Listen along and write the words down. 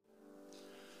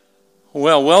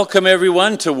Well, welcome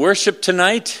everyone to worship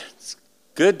tonight. It's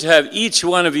good to have each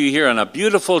one of you here on a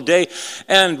beautiful day.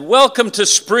 And welcome to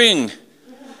spring.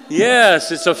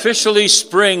 Yes, it's officially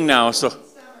spring now. Summer.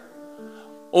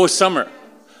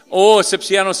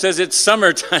 Cipriano says it's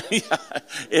summertime.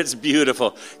 It's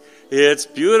beautiful. It's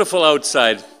beautiful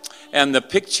outside. And the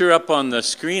picture up on the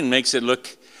screen makes it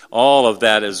look all of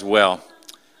that as well.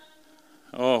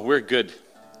 Oh, we're good.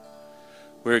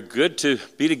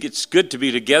 It's good to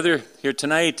be together here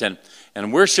tonight and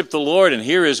worship the Lord and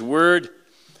hear His Word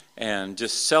and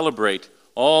just celebrate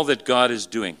all that God is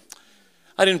doing.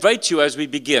 I'd invite you as we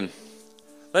begin.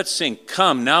 Let's sing,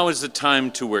 "Come, now is the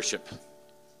time to worship."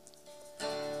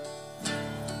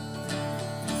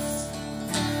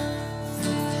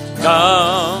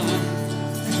 Come,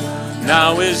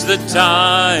 now is the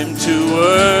time to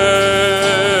worship.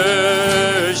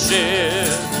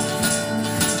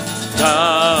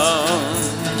 Come,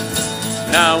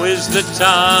 now is the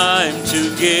time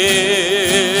to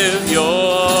give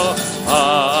your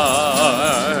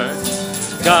heart.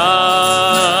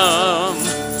 Come,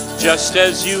 just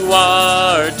as you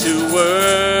are to worship.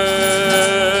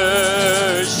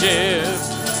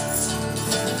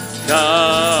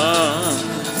 Come,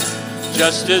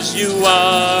 just as you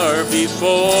are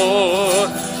before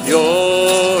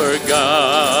your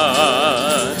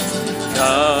God.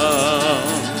 Come.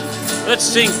 Let's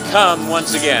sing "Come"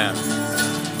 once again.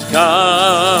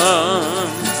 Come,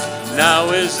 now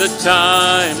is the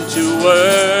time to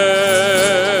worship.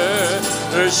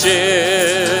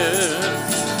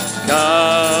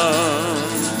 Come,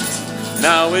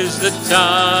 now is the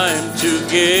time to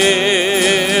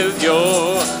give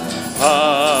your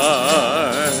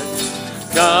heart.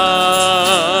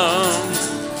 Come,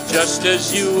 just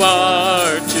as you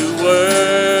are to worship.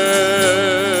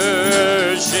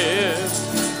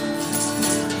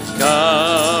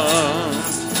 Come,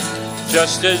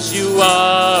 just as you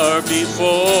are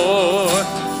before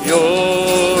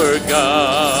your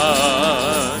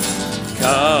God.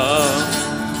 Come.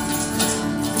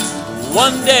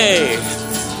 One day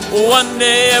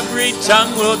every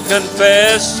tongue will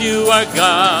confess you are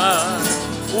God.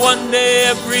 One day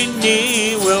every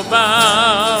knee will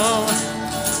bow.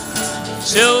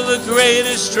 Still the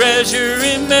greatest treasure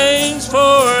remains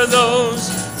for those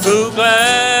who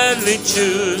gladly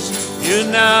choose you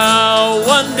now.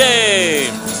 One day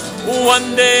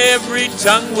every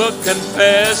tongue will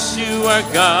confess you are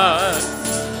God.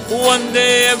 One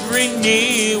day every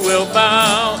knee will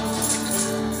bow.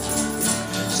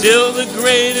 Still the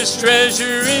greatest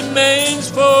treasure remains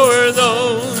for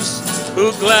those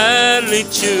who gladly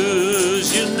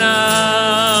choose you now.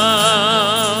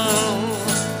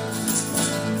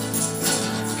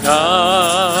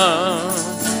 Come,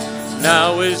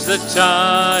 now is the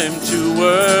time to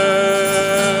worship.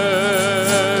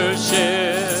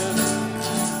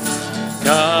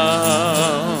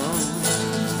 Come,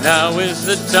 now is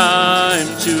the time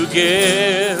to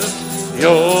give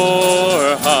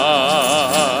your heart.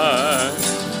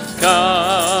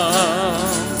 Come,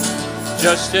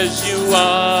 just as you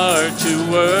are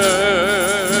to worship.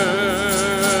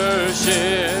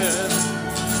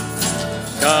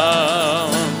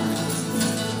 Come,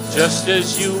 just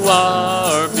as you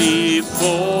are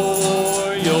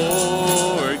before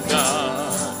your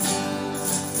God.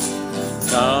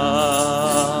 Come,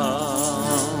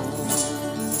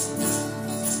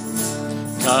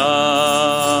 come,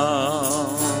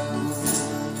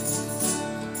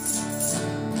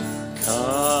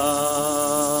 come.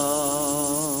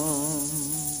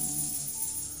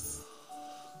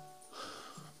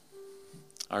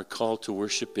 Our call to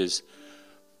worship is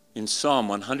in Psalm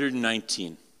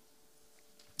 119.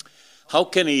 How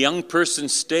can a young person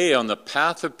stay on the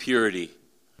path of purity?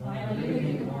 By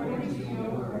living according to your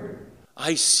word.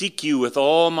 I seek you with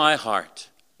all my heart.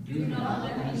 Do not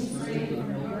let me stray from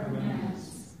your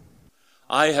commands.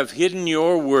 I have hidden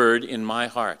your word in my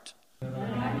heart. That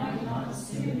I might not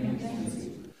sin against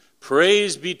you.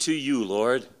 Praise be to you,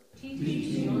 Lord. Teach me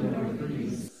your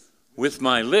decrees. With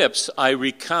my lips I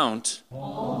recount.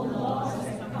 All the laws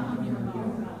that come from your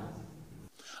mouth.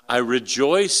 I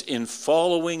rejoice in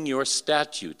following your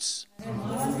statutes. And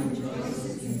one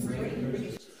rejoices in great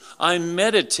riches. I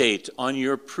meditate on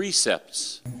your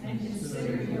precepts. And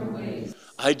consider your ways.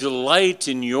 I delight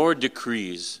in your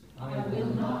decrees. I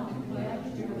will not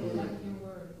neglect your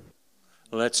word.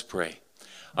 Let's pray.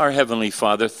 Our Heavenly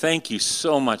Father, thank you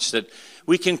so much that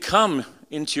we can come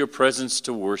into your presence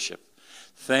to worship.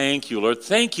 Thank you, Lord.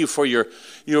 Thank you for your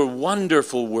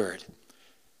wonderful word.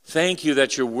 Thank you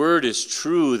that your word is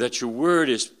true, that your word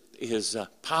is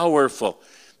powerful,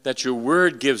 that your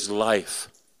word gives life,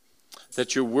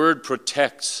 that your word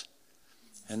protects,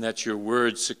 and that your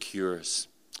word secures.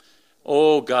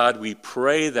 Oh God, we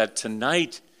pray that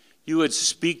tonight you would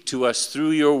speak to us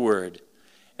through your word,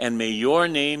 and may your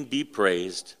name be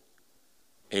praised.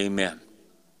 Amen.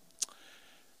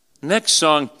 Next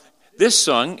song, this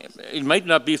song, it might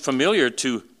not be familiar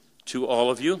to all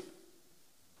of you,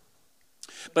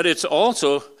 but it's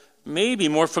also maybe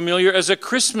more familiar as a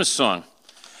Christmas song.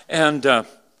 And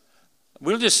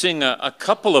we'll just sing a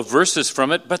couple of verses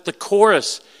from it, but the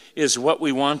chorus is what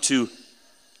we want to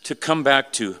come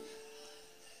back to.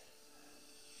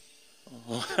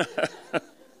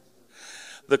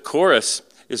 The chorus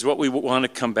is what we want to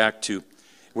come back to,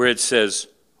 where it says,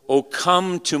 "Oh,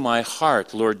 come to my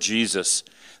heart, Lord Jesus.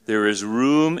 There is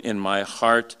room in my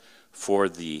heart for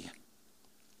thee."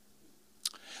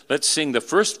 Let's sing the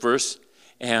first verse,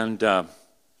 and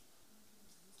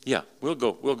we'll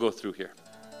go through here.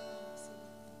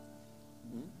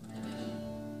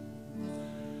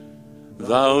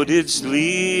 Thou didst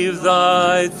leave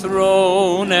thy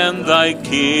throne and thy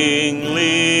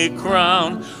kingly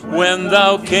crown when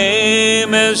thou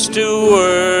camest to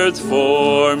earth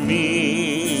for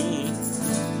me.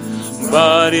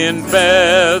 But in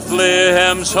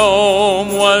Bethlehem's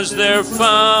home was there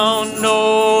found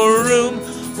no room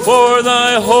for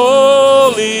thy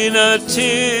holy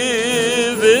nativity.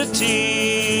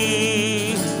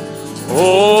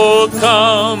 Oh,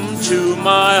 come to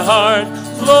my heart,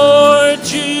 Lord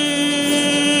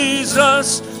Jesus,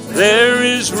 there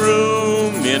is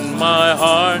room in my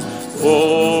heart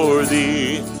for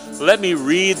thee. Let me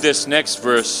read this next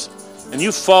verse, and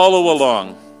you follow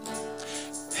along.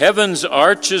 Heaven's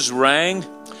arches rang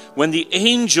when the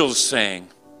angels sang,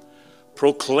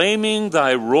 proclaiming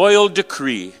thy royal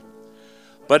decree.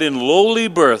 But in lowly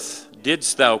birth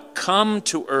didst thou come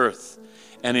to earth,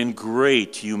 and in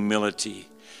great humility.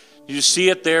 You see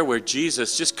it there where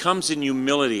Jesus just comes in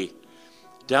humility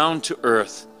down to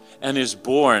earth and is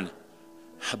born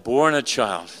a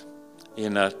child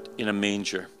in a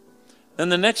manger. Then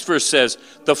the next verse says,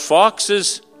 the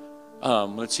foxes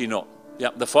found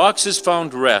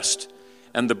rest,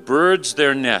 and the birds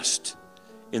their nest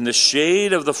in the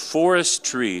shade of the forest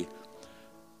tree.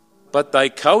 But thy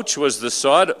couch was the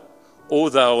sod, O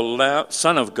thou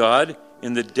Son of God,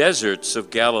 in the deserts of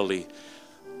Galilee.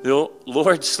 The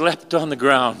Lord slept on the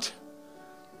ground.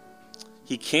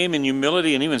 He came in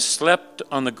humility and even slept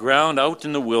on the ground out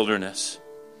in the wilderness.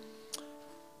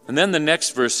 And then the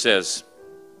next verse says,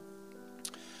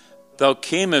 Thou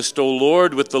camest, O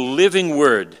Lord, with the living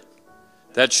word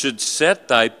that should set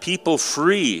thy people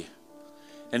free.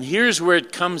 And here's where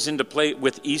it comes into play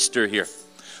with Easter here.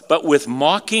 But with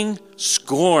mocking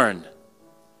scorn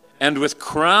and with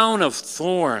crown of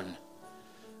thorn,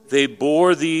 they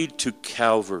bore thee to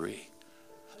Calvary.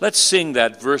 Let's sing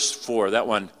that verse 4, that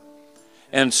one.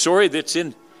 And sorry, it's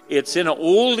in an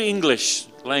old English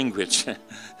language.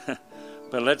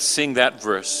 But let's sing that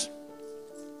verse.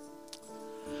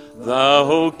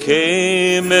 Thou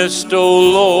camest, O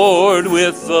Lord,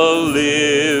 with the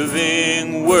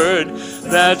living word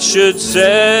that should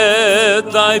set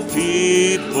thy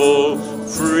people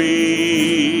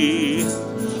free.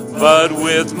 But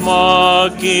with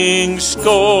mocking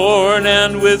scorn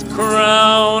and with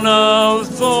crown of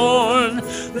thorn,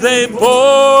 they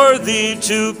bore thee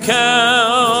to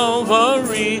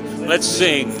Calvary. Let's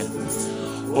sing.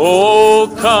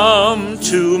 Oh, come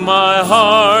to my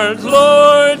heart,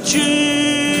 Lord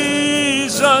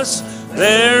Jesus.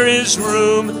 There is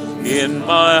room in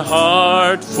my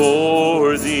heart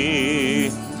for thee.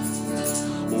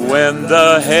 When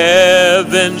the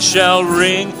heavens shall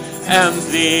ring and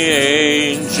the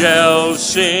angels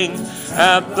sing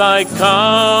at thy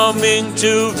coming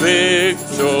to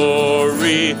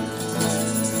victory,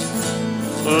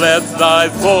 let thy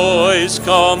voice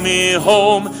call me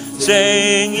home,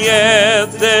 saying,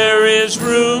 yet there is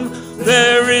room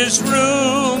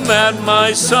at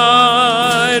my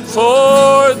side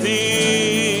for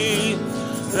thee.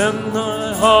 And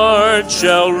thy heart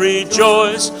shall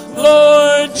rejoice,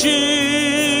 Lord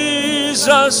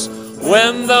Jesus,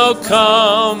 when thou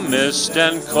comest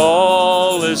and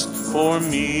callest for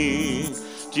me.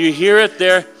 Do you hear it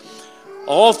there?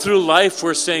 All through life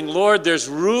we're saying, Lord, there's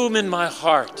room in my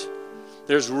heart.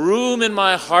 There's room in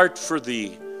my heart for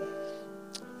thee.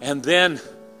 And then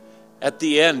at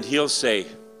the end he'll say,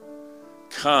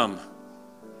 come,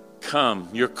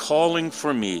 you're calling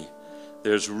for me.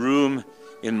 There's room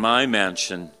in my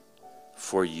mansion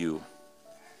for you.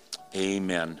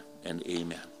 Amen and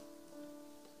amen.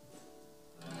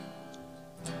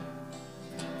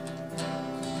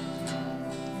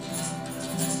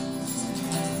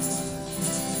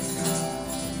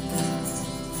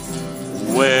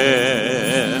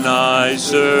 When I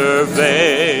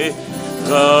survey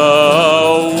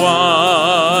the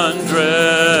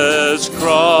wondrous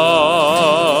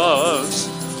cross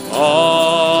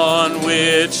on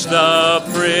which the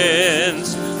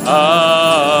Prince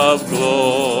of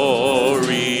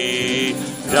Glory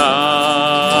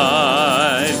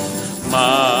died.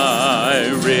 My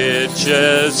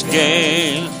richest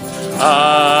gain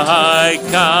I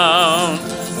count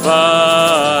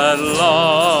but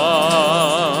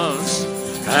loss,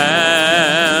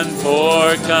 and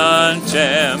pour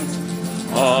contempt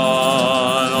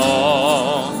on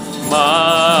all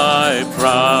my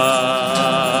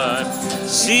pride.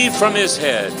 See from his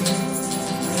head,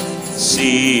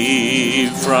 see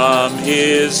from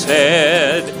his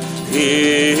head,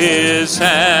 his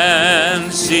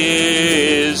hands,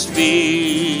 his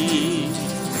feet.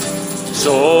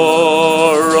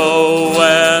 Sorrow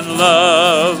and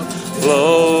love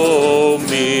flow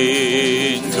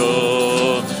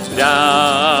mingle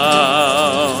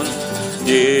down.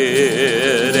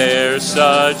 Did e'er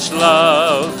such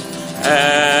love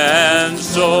and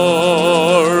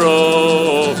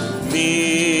sorrow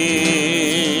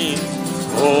meet,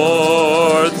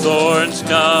 or thorns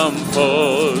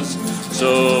compose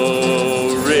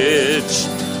so rich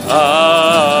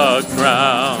a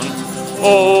crown?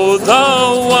 Oh,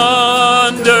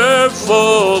 the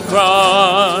wonderful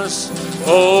cross,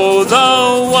 oh,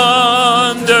 the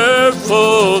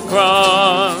wonderful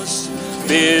cross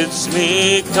bids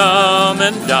me come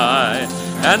and die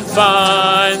and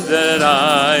find that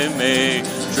I may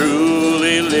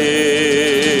truly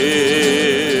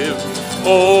live.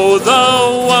 Oh, the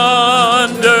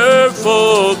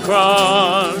wonderful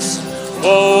cross,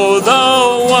 oh,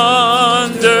 the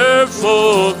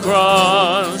wonderful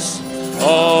cross.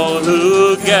 All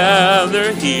who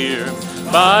gather here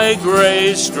by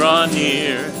grace draw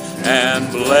near and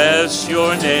bless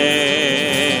your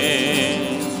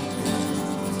name.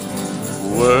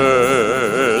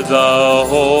 Were the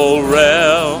whole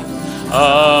realm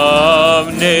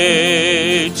of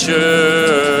nature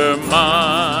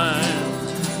mine,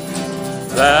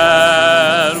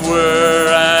 that were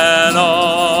an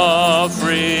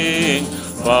offering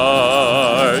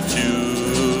far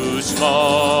too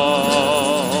small.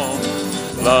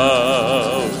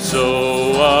 Love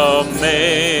so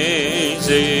amazing,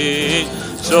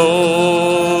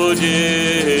 so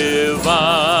divine,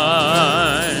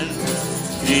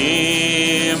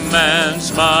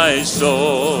 demands my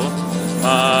soul,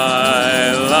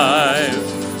 my life,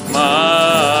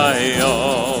 my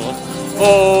all.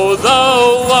 Oh, the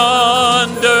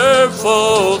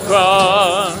wonderful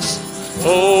cross,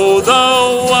 oh, the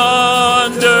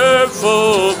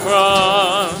wonderful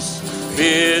cross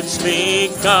bids me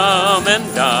come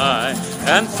and die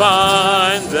and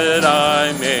find that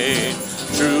I may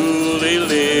truly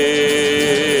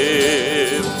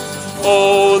live.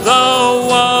 Oh, the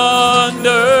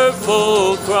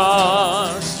wonderful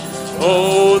cross,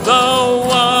 oh, the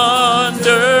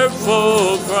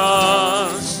wonderful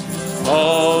cross.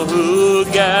 All who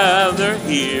gather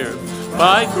here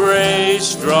by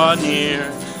grace draw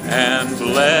near and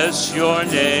bless your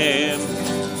name.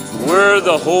 Were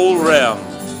the whole realm,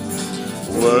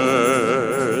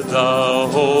 were the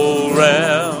whole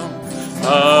realm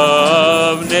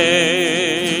of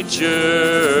nature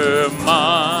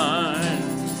mine,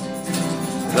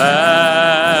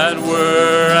 that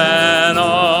were an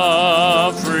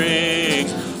offering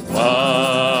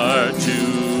far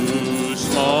too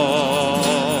small.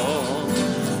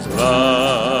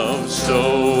 Love so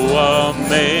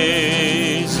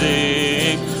amazing,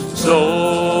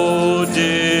 so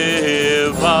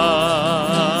divine,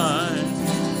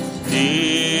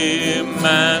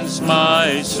 demands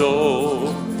my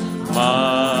soul,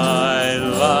 my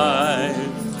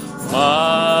life,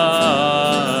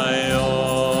 my all.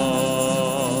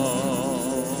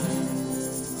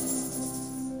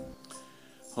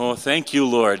 Oh, thank you,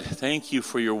 Lord. Thank you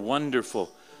for your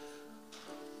wonderful,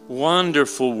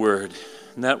 wonderful word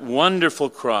and that wonderful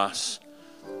cross.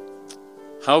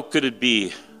 How could it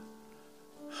be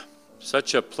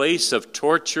such a place of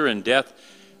torture and death?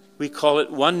 We call it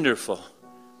wonderful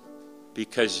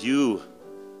because you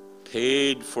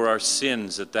paid for our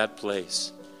sins at that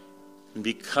place. And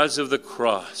because of the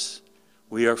cross,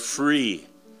 we are free.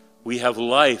 We have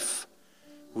life.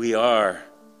 We are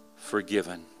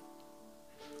forgiven.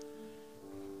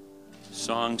 The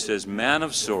song says, Man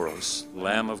of Sorrows,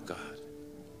 Lamb of God.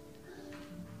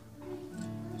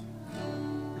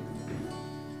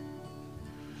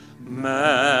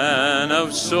 Man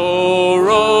of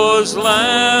sorrows,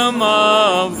 Lamb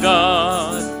of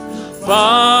God,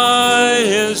 by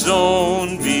his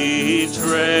own betrayed,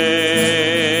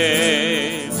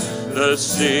 the the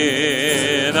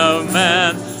sin of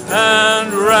man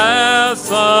and wrath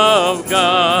of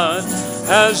God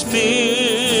has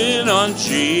been on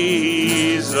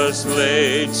Jesus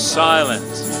laid. Silent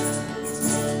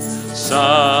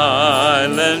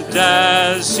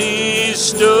as he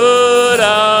stood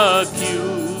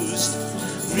accused,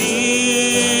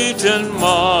 beaten,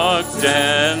 mocked,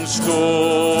 and scorned,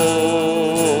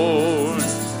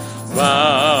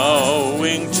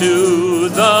 bowing to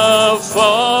the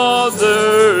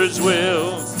Father's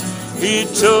will, he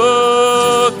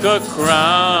took a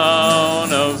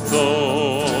crown of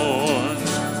thorns.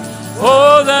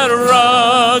 Oh, that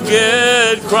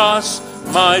rugged cross,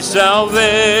 my salvation,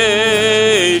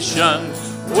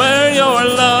 where your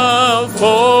love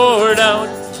poured out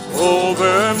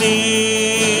over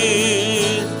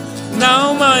me.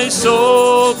 Now my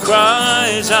soul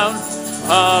cries out,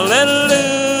 hallelujah,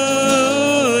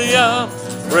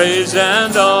 praise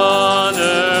and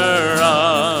honor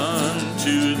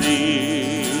unto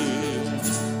thee.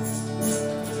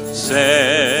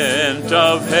 Sent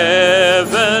of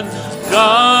heaven,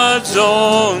 God's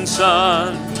own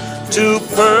Son, to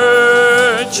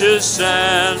purchase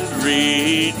and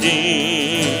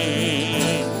redeem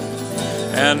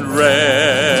and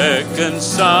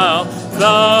reconcile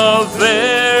the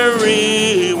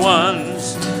very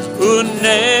ones who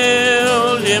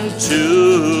nailed him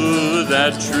to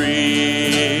that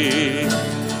tree.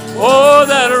 Oh,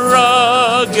 that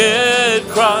rugged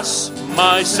cross,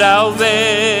 my salvation,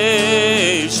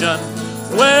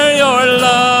 where your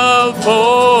love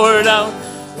poured out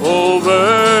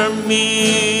over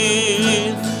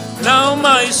me. Now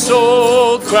my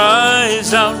soul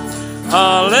cries out,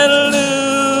 hallelujah,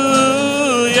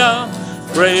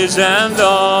 praise and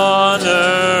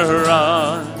honor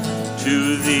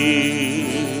unto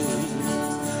thee.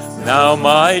 Now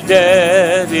my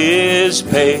debt is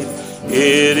paid,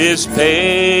 it is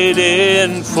paid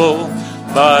in full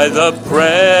by the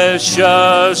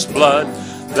precious blood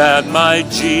that my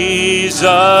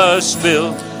Jesus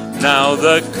spilled. Now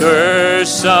the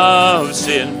curse of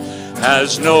sin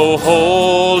has no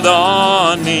hold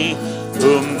on me,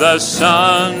 whom the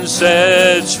Son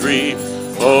sets free,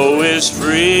 oh, is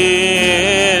free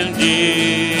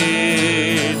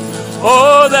indeed.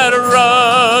 Oh, that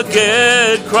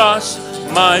rugged cross,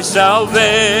 my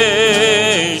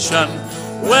salvation,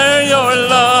 where your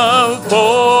love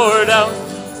poured out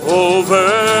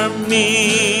over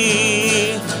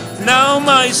me. Now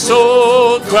my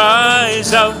soul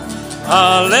cries out,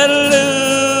 hallelujah,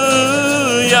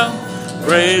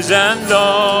 praise and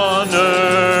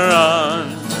honor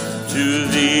unto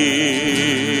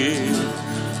thee.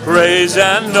 Praise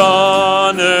and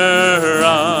honor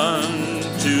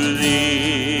unto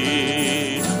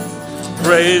thee.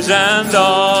 Praise and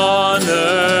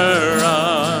honor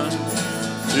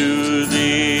unto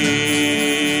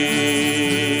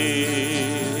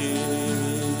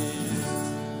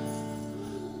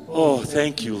thee. Oh,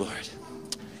 thank you, Lord.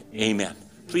 Amen.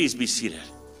 Please be seated.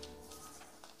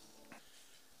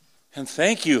 And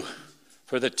thank you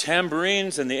for the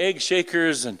tambourines and the egg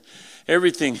shakers and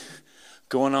everything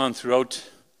going on throughout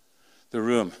the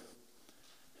room.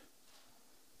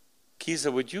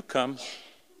 Kiza, would you come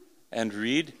and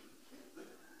read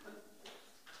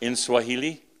in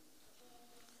Swahili?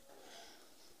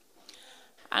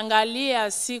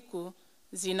 Angalia siku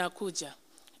zinakuja,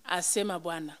 asema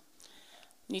Bwana,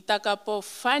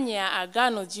 nitakapofanya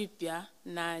agano jipya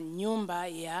na nyumba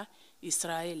ya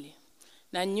Israeli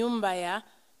na nyumba ya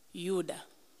Yuda.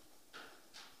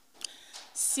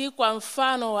 Si kwa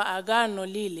mfano wa agano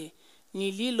lile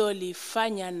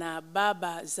nililolifanya na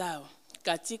baba zao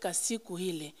katika siku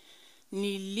ile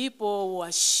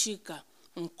nilipowashika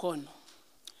mkono,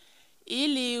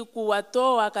 ili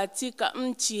kuwatoa katika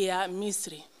nchi ya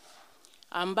Misri,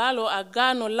 ambalo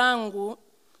agano langu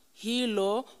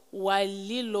hilo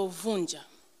walilovunja,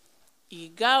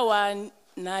 igawa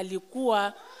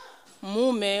nalikuwa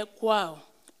mume kwao,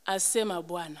 asema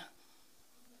Bwana.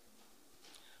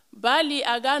 Bali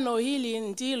agano hili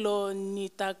ndilo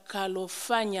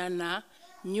nitakalofanya na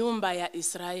nyumba ya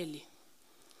Israeli.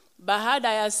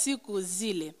 Baada ya siku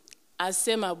zile,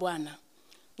 asema Bwana,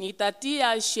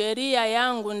 nitatia sheria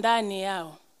yangu ndani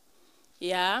yao,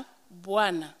 ya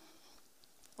Bwana.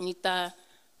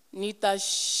 Nita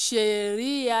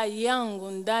sheria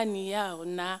yangu ndani yao,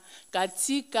 na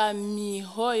katika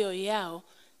mioyo yao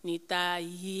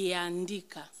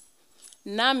nitaiandika.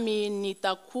 Nami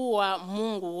nitakuwa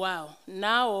Mungu wao,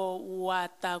 nao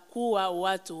watakuwa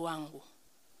watu wangu.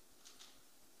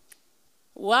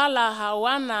 Wala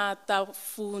hawana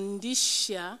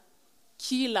tafundisha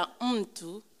kila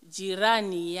mtu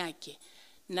jirani yake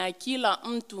na kila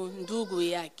mtu ndugu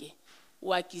yake,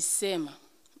 wakisema,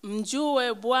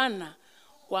 mjue Bwana,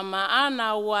 kwa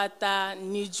maana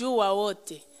watanijua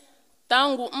wote,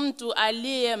 tangu mtu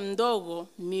aliye mdogo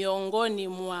miongoni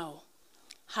mwao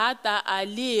hata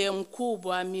aliye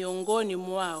mkubwa miongoni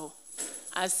mwao,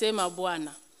 asema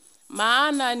Bwana.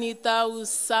 Maana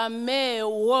nitausamehe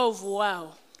uovu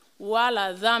wao,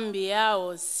 wala dhambi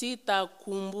yao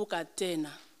sitakumbuka tena.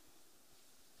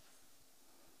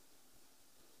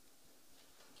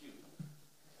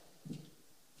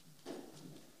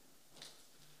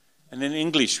 And in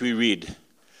English we read,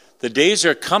 "The days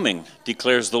are coming,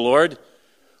 declares the Lord,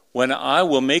 when I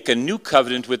will make a new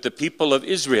covenant with the people of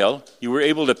Israel." You were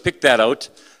able to pick that out,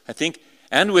 I think.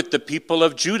 "And with the people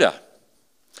of Judah.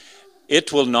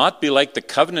 It will not be like the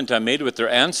covenant I made with their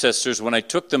ancestors when I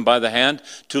took them by the hand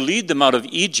to lead them out of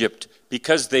Egypt,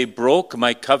 because they broke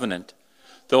my covenant,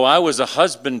 though I was a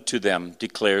husband to them,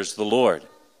 declares the Lord.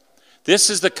 This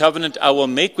is the covenant I will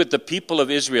make with the people of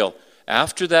Israel.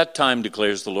 After that time,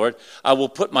 declares the Lord, I will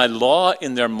put my law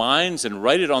in their minds and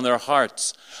write it on their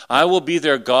hearts. I will be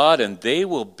their God, and they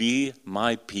will be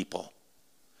my people.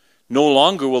 No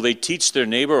longer will they teach their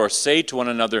neighbor or say to one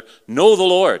another, 'Know the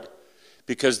Lord,'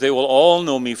 because they will all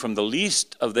know me, from the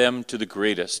least of them to the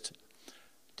greatest,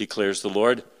 declares the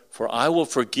Lord. For I will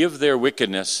forgive their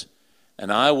wickedness,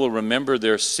 and I will remember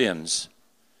their sins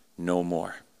no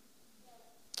more."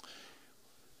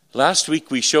 Last week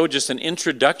we showed just an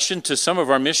introduction to some of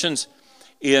our missions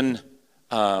in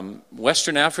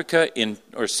Western Africa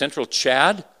or Central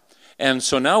Chad. And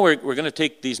so now we're going to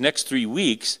take these next 3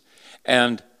 weeks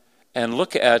and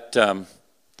look at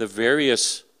the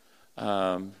various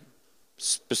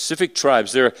specific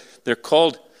tribes. They're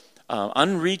called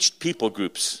unreached people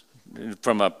groups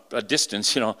from a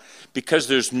distance, because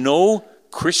there's no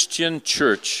Christian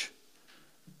church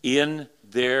in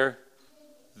their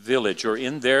village or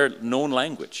in their known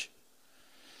language.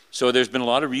 So there's been a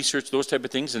lot of research, those type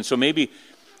of things. And so maybe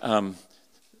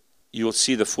you'll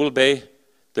see the Fulbe.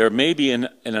 There may be in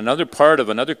another part of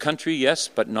another country, yes,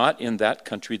 but not in that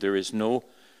country. There is no...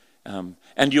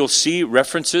 and you'll see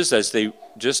references as they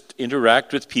just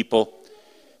interact with people.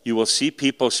 You will see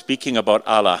people speaking about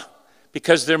Allah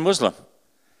because they're Muslim.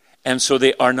 And so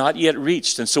they are not yet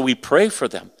reached. And so we pray for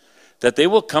them that they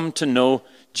will come to know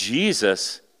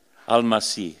Jesus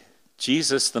Al-Masih,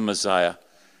 Jesus the Messiah,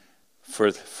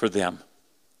 for them.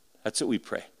 That's what we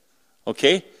pray.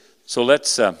 Okay? So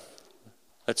let's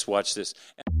watch this.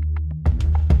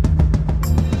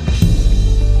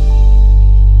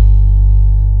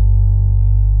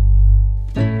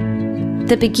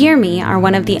 The Bagirmi are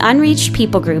one of the unreached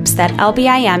people groups that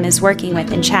LBIM is working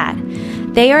with in Chad.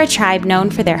 They are a tribe known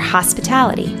for their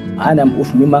hospitality. Ana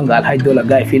ufmi mangal hajdola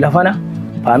gai filafana,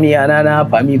 pami anana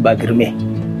pami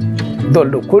Bagirmi.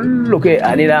 Doldo kullu ke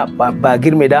anina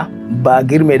Bagirmi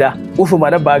da, ufuma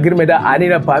da Bagirmi da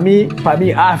anina pami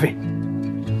afe.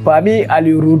 Pami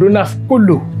aliruduna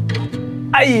kullu.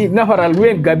 Ai nafar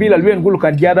alwen gabila alwen kullu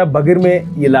kan diada Bagirmi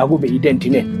yilagu be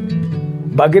identine.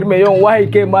 Bagirmi yon wahi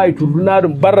ke mai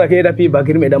tudunadum barra ke da pi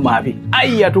Bagirmi da maafi.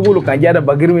 Ai ya tugulu kan diada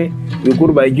Bagirmi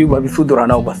yukurba juba bi sudura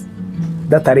na bas.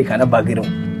 Da tarika na Bagirmi.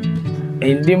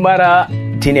 Indi mara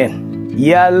tinen.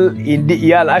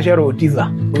 Yal asharo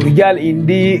tiza. Rijal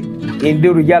indi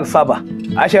rijal saba.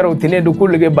 Asharo tinen du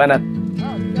kullu ke banat.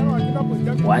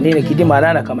 وأنينا كده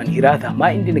مانانا كمان هراتا ما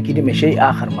عندنا كده مشي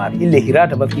آخر ما إلا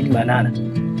هراتا بس كده مانانا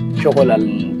شغل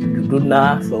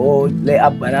الجدودنا سو لا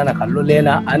أب مانانا خلوا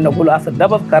لنا أن نقول أصل ده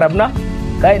بس كربنا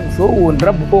كاين سو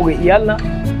ونرب فوق إيالنا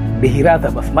بهراتا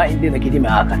بس ما عندنا كده ما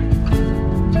آخر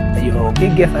أيوه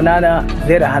كيجي سنانا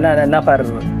زير هنانا نفر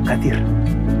كثير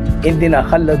عندنا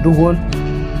خلا دهون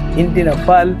عندنا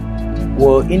فال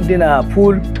وعندنا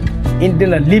فول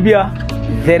عندنا ليبيا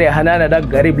زير هنانا دا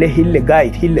غريب له هيل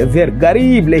غايد هيل زير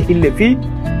غريب له هيل في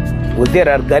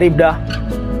وزير الغريب دا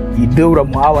يدور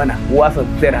معاونة واسط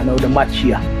زير هنا ودا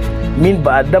ماتشيا من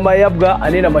بعد ما يبقى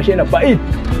أنينا مشينا بعيد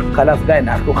خلاص كاين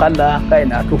أكو خلا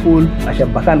كاين أكو فول عشان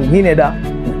بكان هنا دا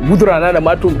بدرنا أنا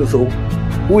ما توم بسوا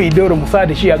هو يدور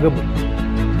مساعد شيء قبل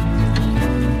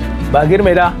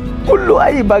باغير دا كله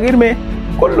أي باغير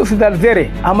كله ستار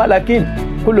زير أما لكن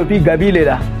كله في قبيلة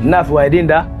دا ناس واحدين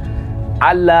دا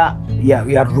alla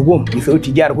ya rugum isau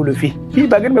tijar kulu fi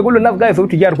bagir me kulu nas ga isau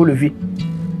tijar kulu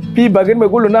fi bagir me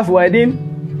kulu nas wadin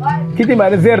kiti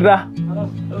mana zerda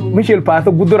michel pasa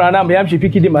gudurana ma yamshi fi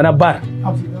kiti mana bar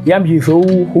yamshi so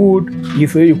hud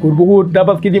isau kurbu hud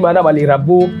dabas kiti mana mali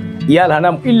rabbu yal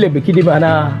hanam ille be kiti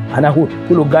mana hana hud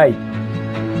kulu gai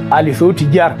ali so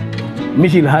tijar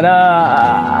michel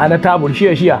hana tabul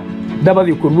shia dabas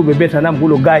kurbu be betanam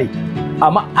kulu gai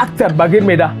amma aktar bagir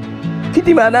me da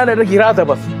Kidima anana da kirata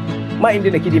bas ma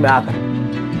indina kidima haka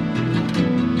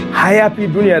haya fi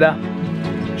duniya da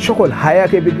shokol haya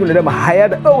kai fi duniya da ma haya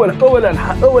da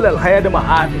awal haya da ma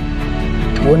afi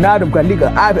wonadum kan liga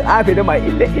afi da ma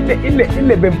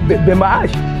ille be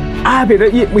maash afi da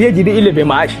yaji da ille be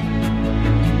maash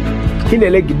ille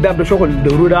le giddam da shokol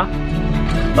dawruda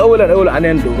awal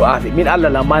anan dawru afi min Allah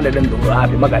la mana dan dawru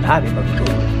afi magan afi magto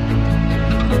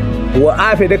wa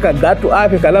afi da kan gatu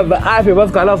afi kala da afi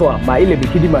bas kala so ma ille be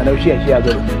kidima na shi ya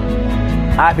garo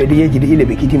afi da yaji da ille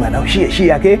be kidima na shi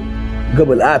yake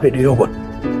gabal afi da yogon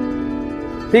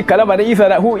fi kalama da isa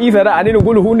da anina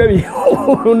gulu hu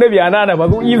nabi anana ba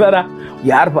zu isa da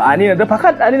ya arfa anina da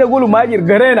fakat anina gulu majir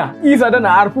garena isa da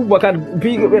na arfu bakan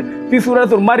fi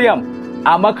suratul maryam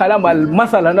amma kalama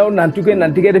masala na nan tuke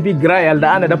da fi grayal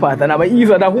da ana da fatana ba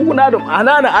isa da hu na dum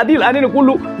anana adil anina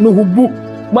kullu nuhubbu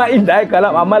ma inda ay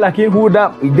kalam amma lakin hu da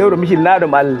idawro mishil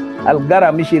nadum al gara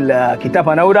mishil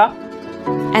kitaba nauda.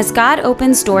 As God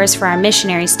opens doors for our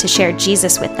missionaries to share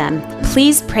Jesus with them,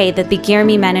 please pray that the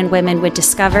Girmi men and women would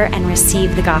discover and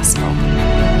receive the gospel.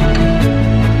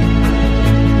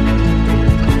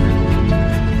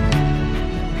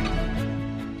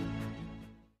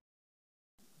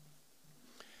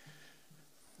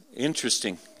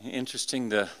 Interesting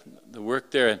the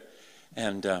work there,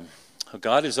 and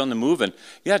God is on the move, and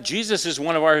yeah, Jesus is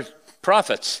one of our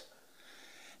prophets,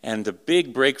 and the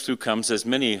big breakthrough comes, as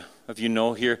many of you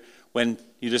know here, when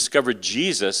you discover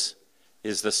Jesus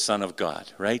is the Son of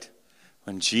God, right?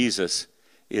 When Jesus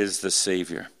is the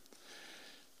Savior.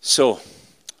 So,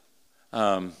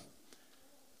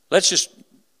 let's just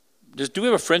do we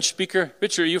have a French speaker?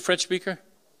 Richard, are you a French speaker?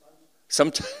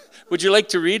 Would you like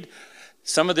to read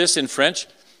some of this in French?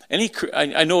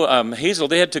 I know Hazel,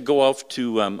 they had to go off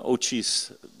to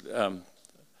Ochis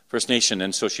First Nation,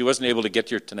 and so she wasn't able to get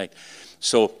here tonight.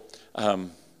 So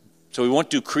we won't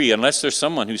do Cree unless there's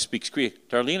someone who speaks Cree.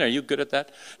 Darlene, are you good at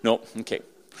that? No? Okay.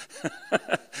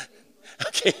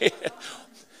 Okay.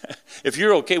 If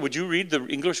you're okay, would you read the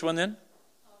English one then?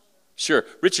 Sure.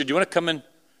 Richard, do you want to come and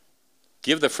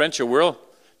give the French a whirl?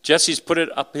 Jesse's put it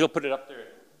up. He'll put it up there.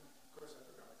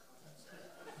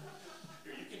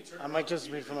 I might just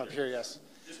read from up here, yes.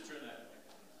 Just turn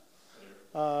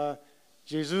that.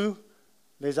 Jésus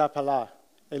les appela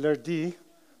et leur dit,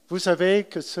 vous savez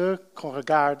que ceux qu'on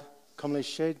regarde comme les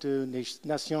chefs de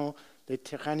nations les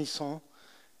tyrannissent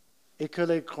et que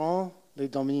les grands les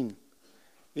dominent.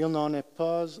 Il n'en est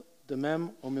pas de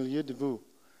même au milieu de vous.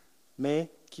 Mais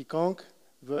quiconque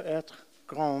veut être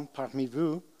grand parmi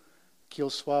vous, qu'il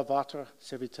soit votre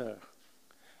serviteur.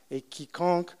 Et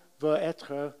quiconque veut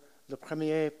être le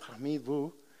premier parmi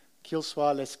vous, qu'il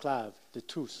soit l'esclave de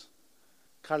tous.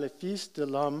 Car le Fils de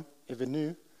l'homme est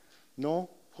venu, non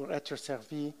pour être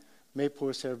servi, mais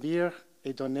pour servir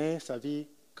et donner sa vie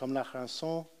comme la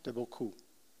rançon de beaucoup.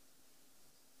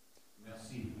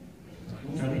 Merci.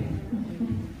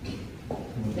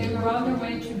 They were on their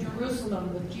way to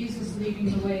Jerusalem with Jesus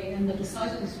leading the way, and the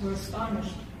disciples were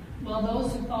astonished, while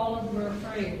those who followed were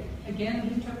afraid. Again,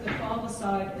 he took the 12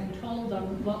 aside and told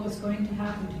them what was going to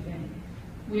happen to him.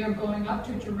 We are going up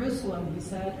to Jerusalem, he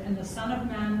said, and the Son of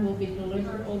Man will be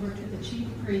delivered over to the chief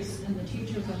priests and the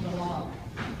teachers of the law.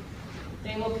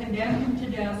 They will condemn him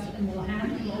to death and will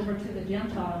hand him over to the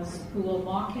Gentiles, who will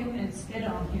mock him and spit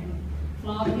on him,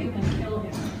 flog him and kill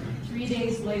him. 3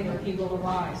 days later he will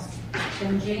arise.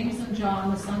 Then James and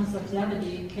John, the sons of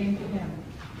Zebedee, came to him.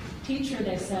 Teacher,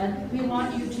 they said, we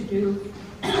want you to do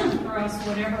for us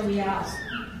whatever we ask.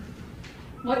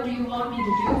 What do you want me to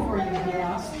do for you, he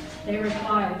asked. They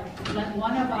replied, let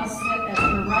one of us sit at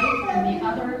your right and the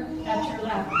other at your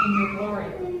left in your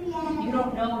glory. You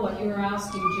don't know what you are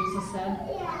asking, Jesus said.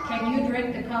 Can you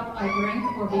drink the cup I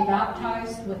drink or be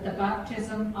baptized with the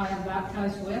baptism I am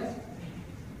baptized with?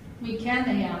 We can,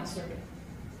 they answered.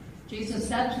 Jesus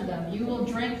said to them, you will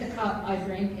drink the cup I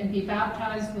drink and be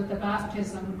baptized with the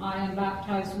baptism I am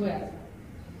baptized with.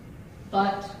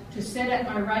 But to sit at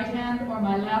my right hand or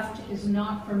my left is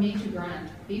not for me to grant.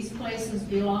 These places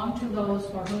belong to those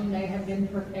for whom they have been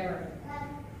prepared.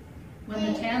 When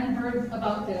the 10 heard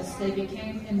about this, they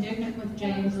became indignant with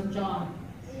James and John.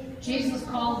 Jesus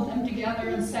called them together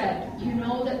and said, you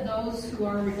know that those who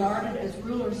are regarded as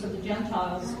rulers of the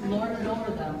Gentiles lord it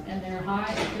over them, and their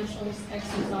high officials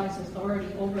exercise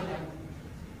authority over them.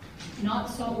 Not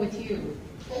so with you.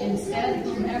 Instead,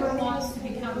 whoever wants to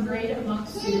become great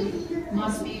amongst you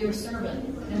must be your servant,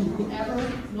 and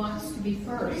whoever wants to be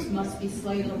first must be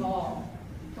slave of all.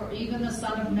 For even the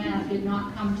Son of Man did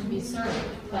not come to be served,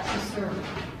 but to serve,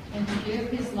 and to give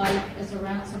his life as a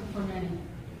ransom for many.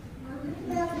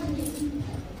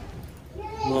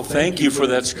 Well, thank you for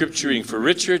that scripture reading for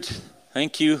Richard.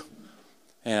 Thank you.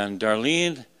 And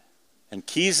Darlene and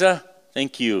Kiza,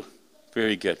 thank you.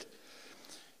 Very good.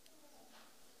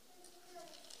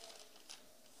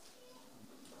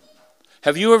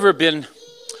 Have you ever been,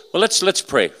 well, let's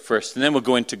pray first, and then we'll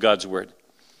go into God's word.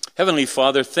 Heavenly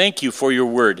Father, thank you for your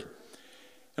word.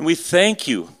 And we thank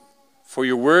you for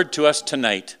your word to us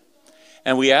tonight.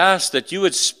 And we ask that you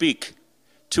would speak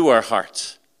to our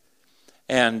hearts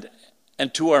and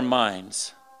to our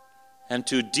minds and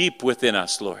to deep within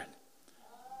us, Lord.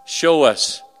 Show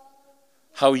us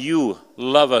how you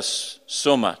love us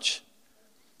so much.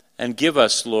 And give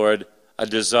us, Lord, a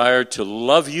desire to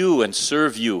love you and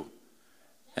serve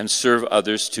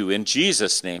others too. In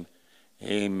Jesus' name,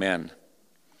 amen.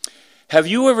 Have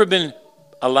you ever been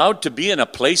allowed to be in a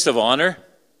place of honor?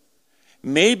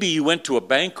 Maybe you went to a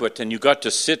banquet and you got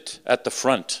to sit at the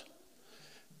front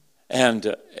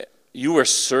and you were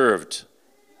served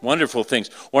wonderful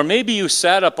things. Or maybe you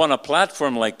sat up on a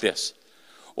platform like this.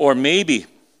 Or maybe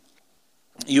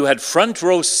you had front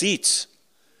row seats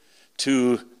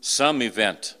to some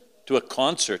event, to a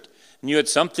concert, and you had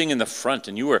something in the front,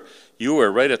 and you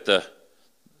were right at the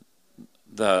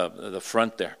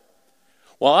front there.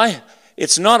 Well,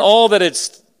 it's not all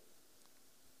that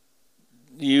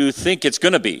you think it's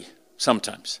going to be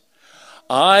sometimes.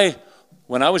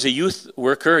 When I was a youth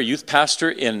worker, a youth pastor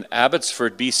in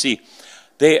Abbotsford, BC,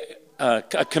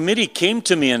 a committee came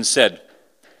to me and said,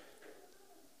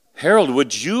 Harold,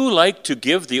 would you like to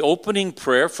give the opening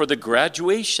prayer for the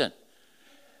graduation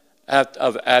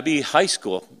of Abbey High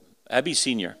School, Abbey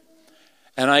Senior?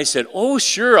 And I said, oh,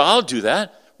 sure, I'll do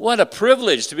that. What a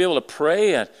privilege to be able to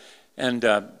pray. And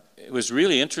it was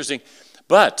really interesting.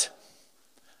 But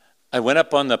I went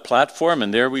up on the platform,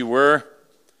 and there we were.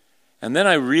 And then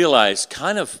I realized,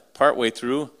 kind of partway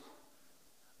through,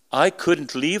 I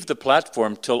couldn't leave the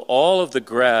platform till all of the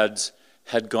grads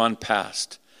had gone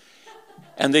past.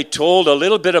 And they told a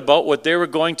little bit about what they were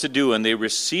going to do, and they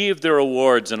received their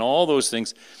awards and all those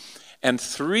things. And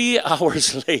 3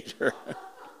 hours later,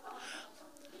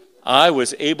 I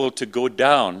was able to go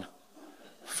down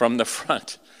from the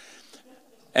front.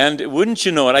 And wouldn't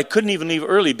you know it, I couldn't even leave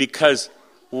early because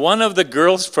one of the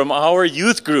girls from our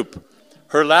youth group,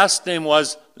 her last name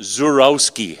was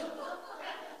Zurowski.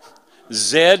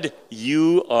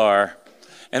 Z-U-R.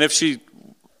 And if she's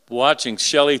watching,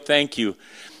 Shelley, thank you.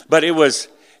 But it was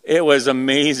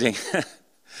amazing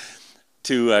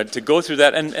to go through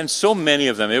that, and so many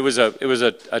of them. It was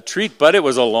a treat, but it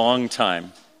was a long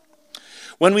time.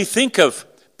 When we think of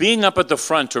being up at the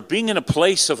front or being in a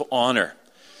place of honor,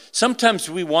 sometimes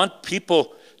we want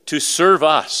people to serve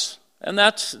us, and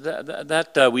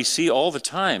that we see all the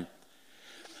time.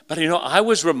 But I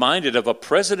was reminded of a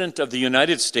president of the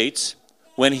United States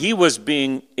when he was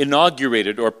being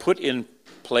inaugurated or put in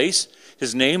place.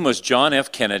 His name was John F.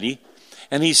 Kennedy,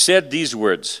 and he said these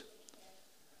words,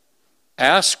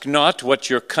 "Ask not what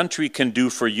your country can do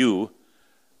for you,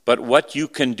 but what you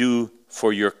can do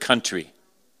for your country."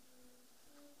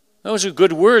 Those are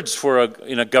good words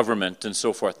in a government and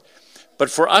so forth.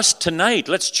 But for us tonight,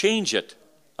 let's change it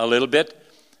a little bit.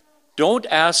 Don't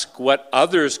ask what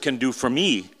others can do for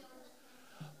me,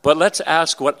 but let's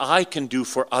ask what I can do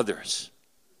for others.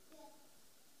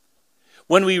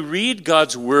 When we read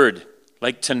God's word,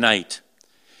 like tonight,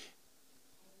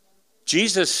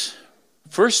 Jesus,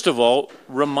 first of all,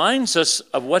 reminds us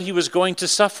of what he was going to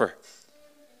suffer.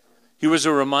 He was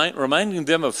reminding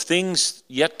them of things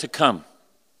yet to come.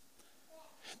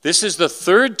 This is the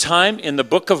third time in the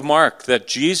book of Mark that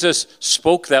Jesus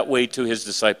spoke that way to his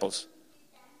disciples,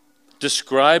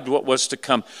 described what was to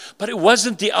come. But it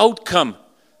wasn't the outcome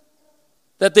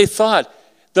that they thought.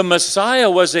 The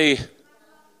Messiah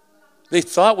they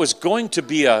thought was going to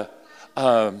be a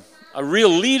real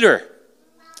leader.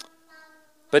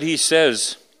 But he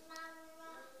says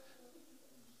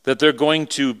that they're going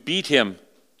to beat him,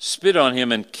 spit on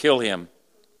him, and kill him.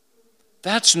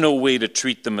 That's no way to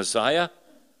treat the Messiah.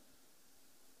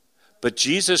 But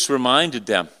Jesus reminded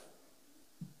them,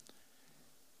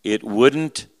 it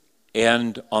wouldn't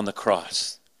end on the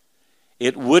cross.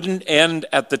 It wouldn't end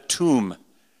at the tomb.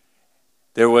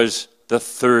 There was the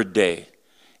third day.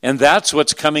 And that's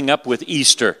what's coming up with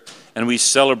Easter, and we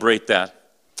celebrate that.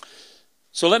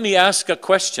 So let me ask a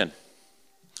question.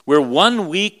 We're 1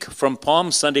 week from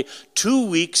Palm Sunday, 2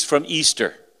 weeks from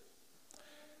Easter.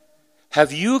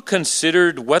 Have you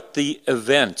considered what the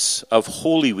events of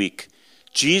Holy Week,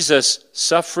 Jesus'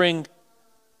 suffering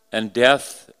and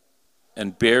death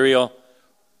and burial,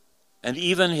 and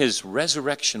even his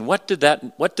resurrection, what does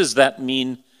that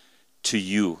mean to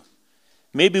you?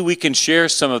 Maybe we can share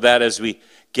some of that as we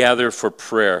gather for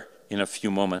prayer in a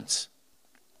few moments.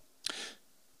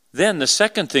 Then the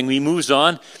second thing, he moves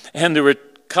on, and there were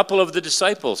a couple of the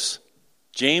disciples,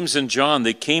 James and John,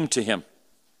 they came to him.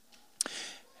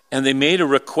 And they made a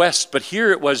request, but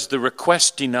here it was the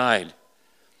request denied.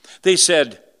 They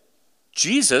said,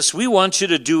 Jesus, we want you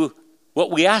to do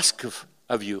what we ask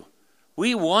of you.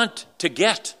 We want to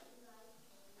get.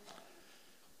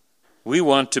 We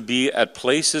want to be at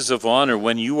places of honor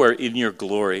when you are in your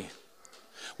glory.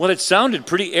 Well, it sounded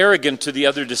pretty arrogant to the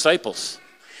other disciples.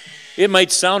 It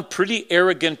might sound pretty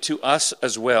arrogant to us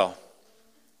as well.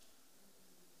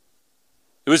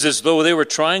 It was as though they were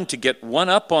trying to get one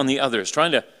up on the others,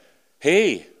 trying to,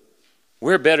 hey,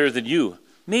 we're better than you.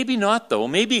 Maybe not, though.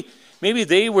 Maybe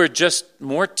they were just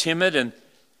more timid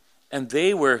and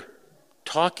they were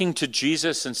talking to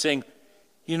Jesus and saying,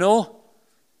 you know,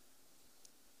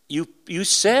 you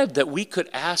said that we could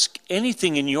ask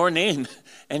anything in your name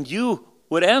and you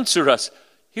would answer us.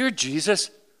 Here, Jesus,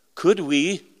 could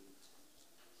we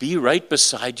be right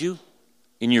beside you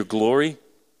in your glory?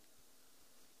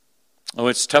 Oh,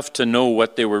 it's tough to know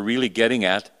what they were really getting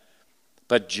at,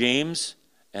 but James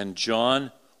and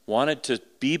John wanted to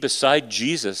be beside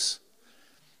Jesus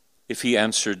if he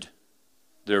answered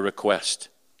their request.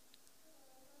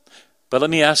 But let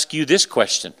me ask you this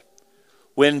question.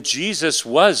 When Jesus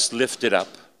was lifted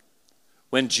up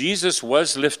and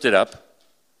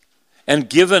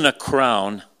given a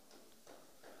crown,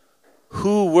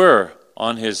 who were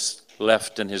on his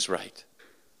left and his right?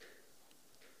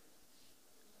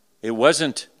 It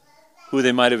wasn't who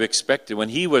they might have expected. When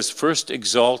he was first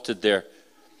exalted there,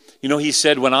 you know, he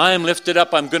said, when I am lifted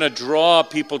up, I'm going to draw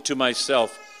people to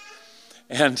myself.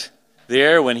 And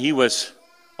there, when he was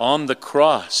on the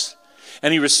cross,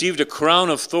 and he received a crown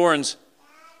of thorns,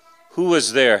 who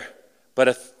was there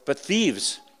but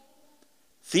thieves?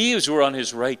 Thieves were on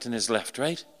his right and his left,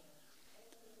 right?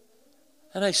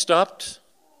 And I stopped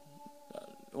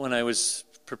when I was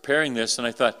preparing this, and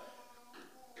I thought,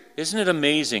 isn't it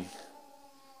amazing?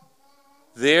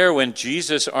 There, when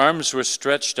Jesus' arms were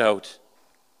stretched out,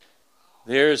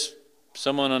 there's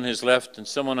someone on his left and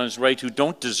someone on his right who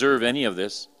don't deserve any of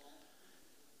this.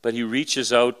 But he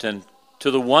reaches out, and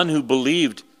to the one who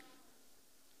believed,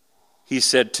 he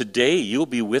said, today you'll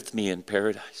be with me in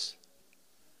paradise.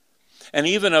 And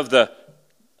even of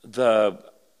the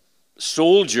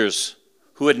soldiers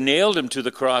who had nailed him to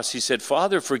the cross, he said,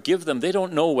 Father, forgive them. They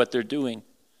don't know what they're doing.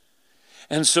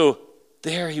 And so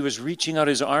there he was reaching out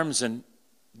his arms and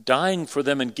dying for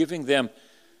them and giving them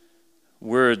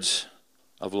words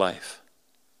of life.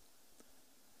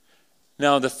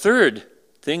 Now the third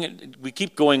thing, we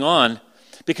keep going on,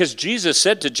 because Jesus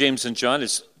said to James and John,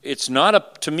 it's not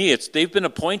up to me, they've been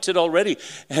appointed already.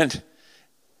 And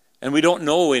we don't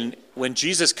know when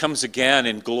Jesus comes again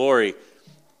in glory,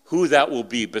 who that will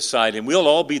be beside him. We'll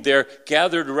all be there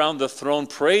gathered around the throne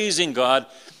praising God,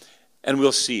 and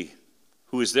we'll see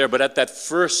who is there. But at that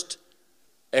first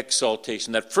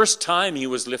exaltation, that first time he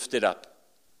was lifted up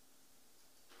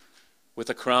with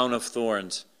a crown of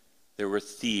thorns, there were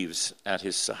thieves at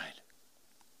his side.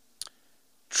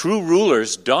 True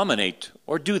rulers dominate,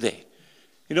 or do they?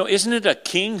 You know, isn't it a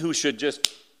king who should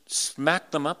just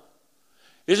smack them up?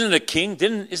 Isn't it a king?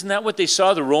 Isn't that what they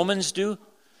saw the Romans do?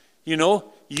 You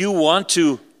know, you want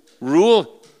to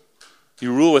rule,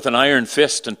 you rule with an iron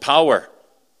fist and power.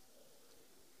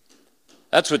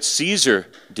 That's what Caesar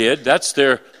did. That's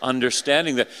their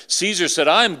understanding. That Caesar said,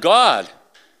 I'm God.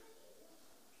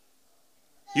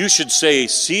 You should say,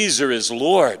 Caesar is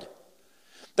Lord.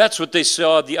 That's what they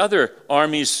saw the other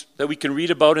armies that we can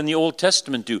read about in the Old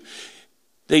Testament do.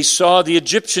 They saw the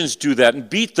Egyptians do that and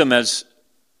beat them as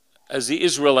the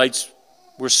Israelites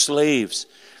were slaves.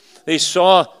 They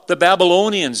saw the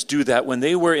Babylonians do that when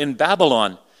they were in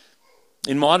Babylon,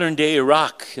 in modern-day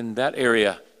Iraq, in that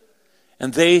area.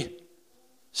 And they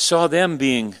saw them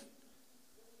being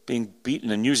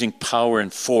beaten and using power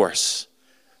and force.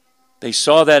 They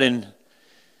saw that in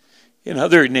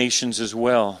other nations as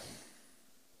well.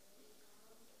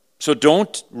 So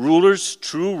don't rulers,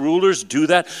 true rulers, do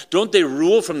that? Don't they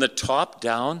rule from the top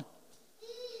down?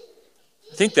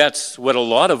 I think that's what a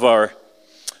lot of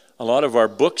our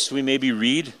books we maybe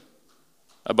read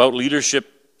about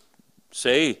leadership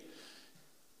say.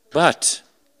 But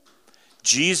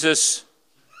Jesus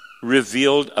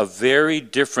revealed a very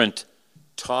different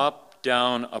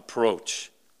top-down approach.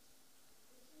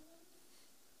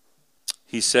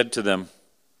 He said to them,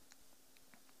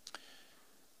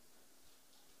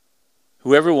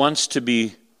 whoever wants to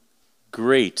be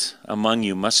great among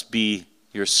you must be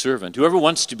your servant. Whoever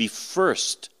wants to be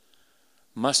first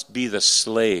must be the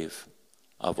slave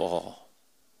of all.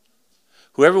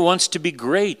 Whoever wants to be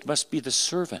great must be the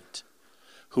servant.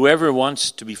 Whoever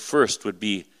wants to be first would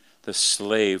be the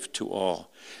slave to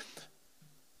all.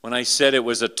 When I said it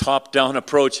was a top-down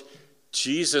approach,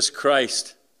 Jesus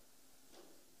Christ,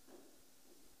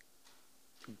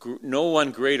 no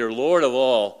one greater, Lord of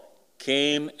all,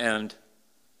 came and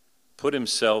put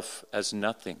himself as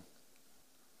nothing.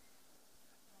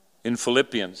 In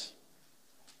Philippians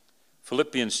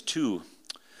 2,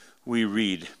 we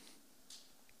read,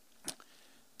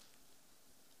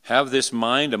 "Have this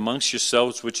mind amongst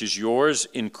yourselves, which is yours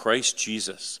in Christ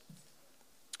Jesus,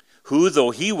 who,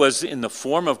 though he was in the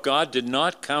form of God, did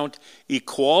not count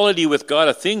equality with God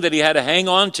a thing that he had to hang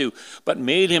on to, but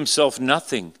made himself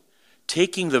nothing,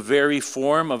 taking the very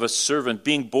form of a servant,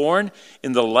 being born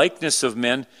in the likeness of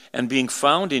men, and being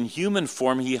found in human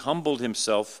form, he humbled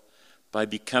himself by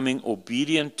becoming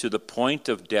obedient to the point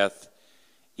of death,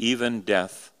 even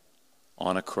death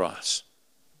on a cross."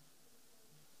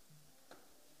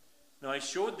 Now, I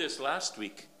showed this last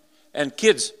week. And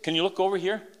kids, can you look over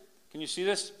here? Can you see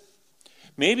this?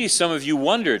 Maybe some of you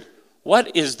wondered,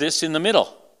 what is this in the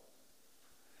middle?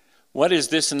 What is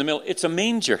this in the middle? It's a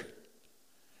manger.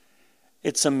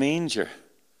 It's a manger.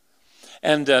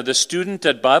 And the student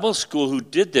at Bible school who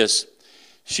did this,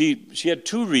 she had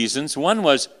two reasons. One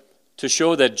was to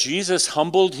show that Jesus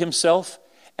humbled himself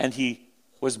and he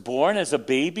was born as a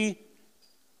baby.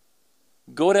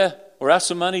 Go to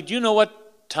Orasumani. Do you know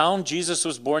what town Jesus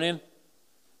was born in?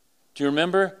 Do you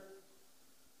remember?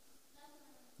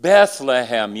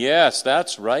 Bethlehem. Yes,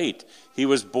 that's right. He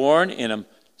was born in a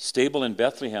stable in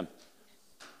Bethlehem.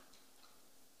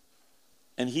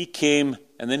 And he came,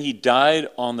 and then he died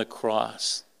on the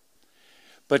cross.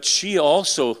 But she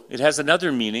also, it has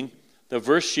another meaning. The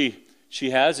verse she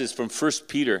has is from 1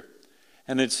 Peter.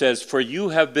 And it says, "For you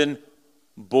have been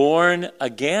born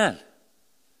again,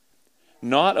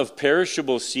 not of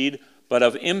perishable seed, but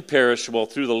of imperishable,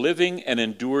 through the living and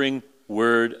enduring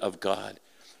word of God."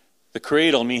 The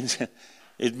cradle means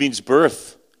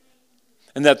birth.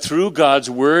 And that through God's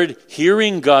word,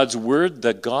 hearing God's word,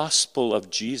 the gospel of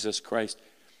Jesus Christ,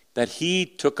 that he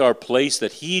took our place,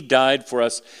 that he died for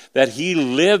us, that he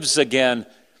lives again,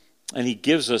 and he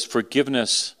gives us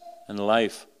forgiveness and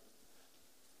life,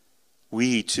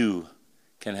 we too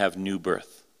can have new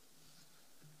birth.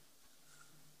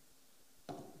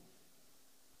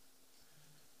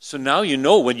 So now you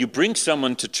know when you bring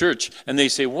someone to church and they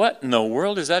say, "What in the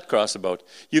world is that cross about?"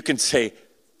 You can say,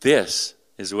 "This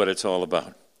is what it's all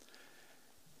about."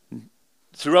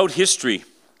 Throughout history,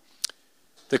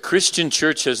 the Christian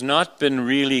church has not been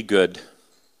really good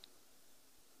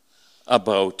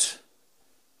about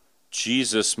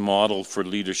Jesus' model for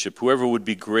leadership. Whoever would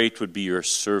be great would be your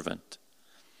servant.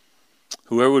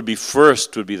 Whoever would be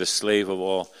first would be the slave of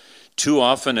all. Too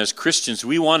often as Christians,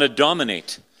 we want to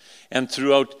dominate. And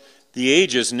throughout the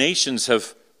ages, nations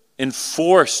have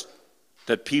enforced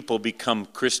that people become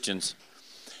Christians.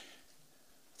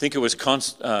 I think it was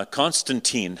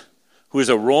Constantine, who is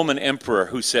a Roman emperor,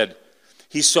 who said,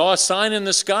 he saw a sign in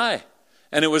the sky,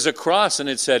 and it was a cross, and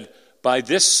it said, "By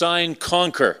this sign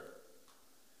conquer."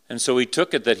 And so he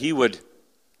took it that he would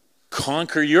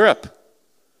conquer Europe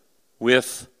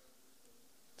with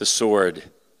the sword,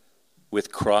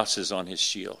 with crosses on his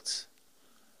shields.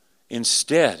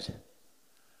 Instead,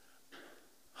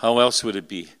 how else would it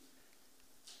be?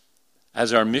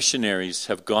 As our missionaries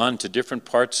have gone to different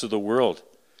parts of the world.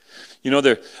 You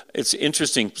know, it's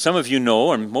interesting. Some of you know,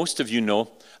 or most of you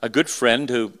know, a good friend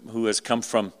who has come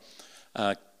from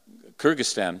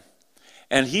Kyrgyzstan.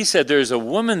 And he said there's a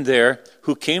woman there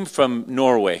who came from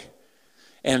Norway.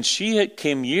 And she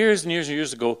came years and years and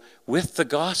years ago with the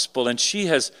gospel. And she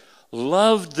has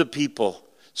loved the people,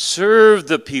 served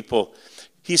the people.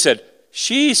 He said,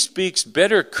 she speaks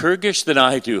better Kyrgyz than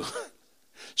I do.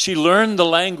 She learned the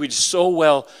language so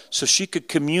well so she could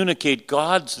communicate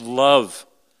God's love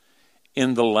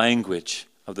in the language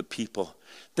of the people.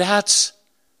 That's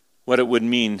what it would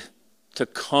mean to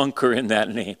conquer in that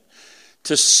name,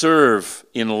 to serve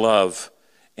in love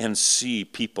and see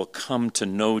people come to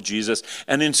know Jesus.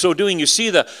 And in so doing, you see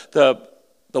the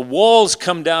walls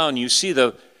come down. You see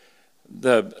the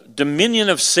dominion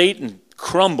of Satan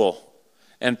crumble,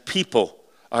 and people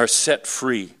are set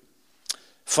free.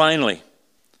 Finally,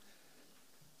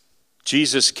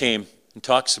 Jesus came and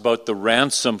talks about the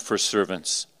ransom for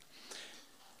servants,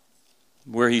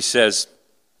 where he says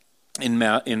in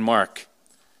Mark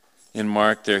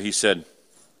there he said,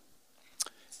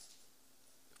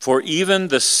 "For even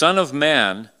the Son of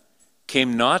Man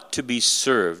came not to be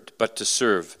served, but to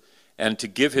serve, and to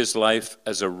give his life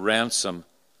as a ransom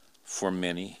for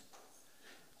many."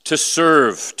 to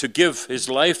serve, to give his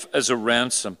life as a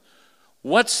ransom.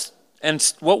 What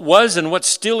was and what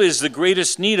still is the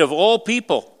greatest need of all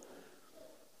people?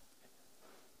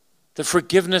 The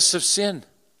forgiveness of sin.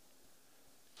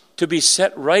 To be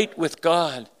set right with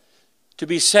God. To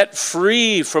be set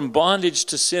free from bondage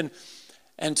to sin.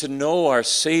 And to know our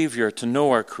Savior, to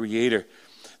know our Creator.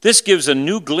 This gives a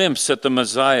new glimpse at the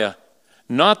Messiah.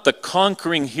 Not the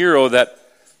conquering hero that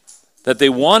they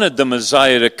wanted the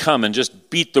Messiah to come and just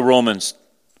beat the Romans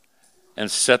and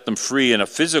set them free in a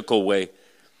physical way.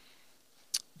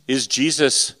 Is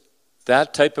Jesus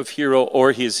that type of hero,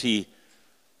 or is he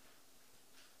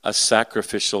a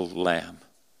sacrificial lamb?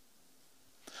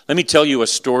 Let me tell you a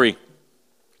story.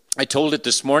 I told it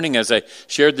this morning as I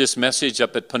shared this message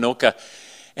up at Ponoka,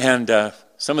 and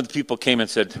some of the people came and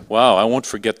said, wow, I won't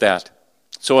forget that.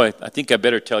 So I think I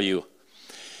better tell you.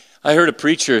 I heard a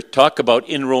preacher talk about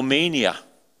in Romania,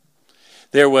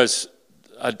 there was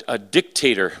a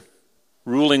dictator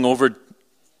ruling over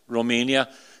Romania,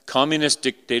 communist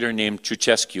dictator named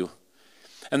Ceausescu.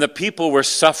 And the people were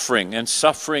suffering and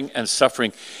suffering and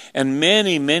suffering. And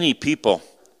many, many people,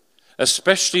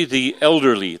 especially the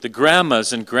elderly, the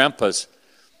grandmas and grandpas,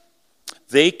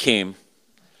 they came.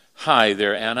 Hi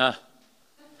there, Anna.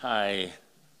 Hi.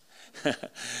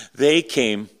 They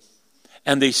came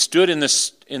and they stood in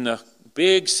the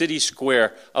big city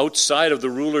square outside of the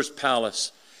ruler's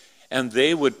palace, and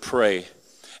they would pray.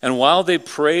 And while they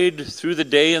prayed through the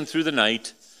day and through the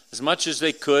night, as much as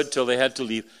they could till they had to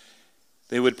leave,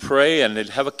 they would pray, and they'd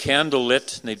have a candle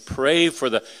lit, and they'd pray for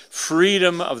the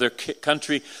freedom of their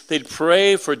country. They'd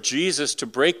pray for Jesus to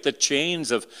break the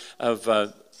chains of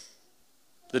the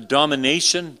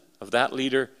domination of that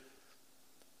leader.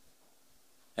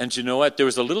 And you know what? There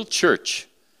was a little church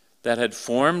that had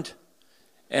formed,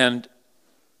 and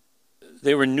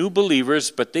they were new believers,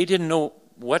 but they didn't know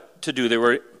what to do. They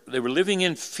were living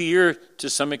in fear to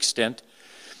some extent,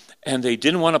 and they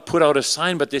didn't want to put out a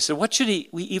sign, but they said, what should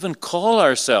we even call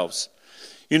ourselves?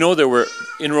 You know,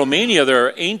 in Romania, there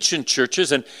are ancient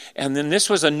churches, and then this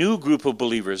was a new group of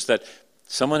believers that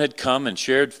someone had come and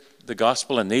shared the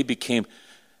gospel, and they became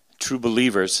true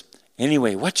believers.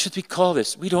 Anyway, what should we call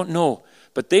this? We don't know.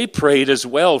 But they prayed as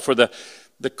well for the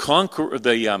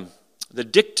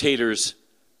dictator's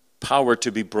power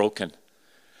to be broken.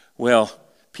 Well,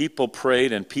 people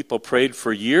prayed, and people prayed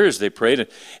for years. They prayed,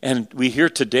 and we hear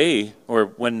today, or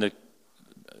when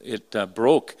it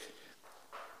broke,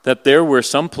 that there were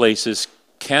some places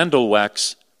candle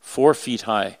wax 4 feet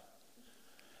high.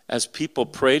 As people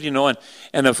prayed, you know,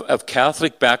 and of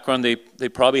Catholic background, they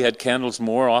probably had candles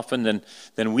more often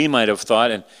than we might have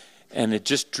thought, and it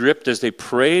just dripped as they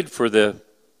prayed for the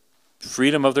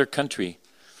freedom of their country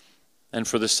and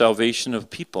for the salvation of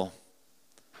people.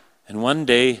 And one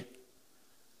day,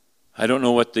 I don't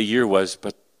know what the year was,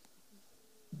 but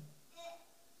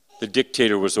the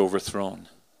dictator was overthrown.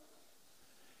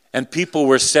 And people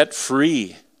were set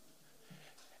free.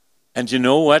 And you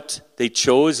know what they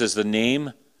chose as the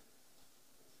name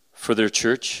for their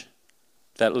church?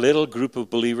 That little group of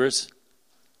believers?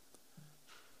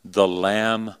 The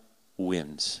Lamb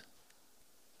wins.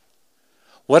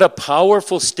 What a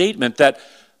powerful statement that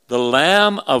the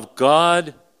Lamb of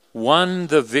God won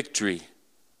the victory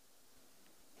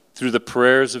through the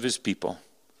prayers of his people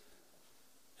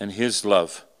and his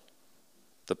love,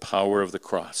 the power of the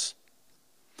cross.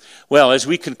 Well, as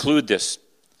we conclude this,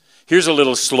 here's a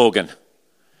little slogan.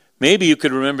 Maybe you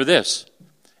could remember this.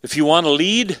 If you want to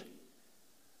lead,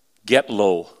 get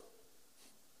low.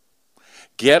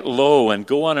 Get low and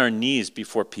go on our knees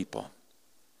before people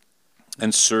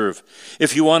and serve.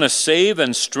 If you want to save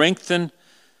and strengthen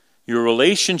your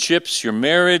relationships, your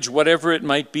marriage, whatever it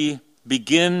might be,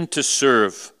 begin to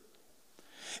serve.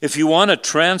 If you want to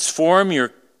transform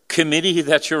your committee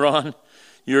that you're on,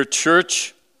 your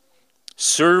church,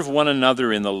 serve one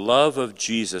another in the love of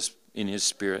Jesus in his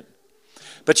Spirit.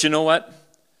 But you know what?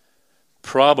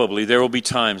 Probably there will be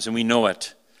times, and we know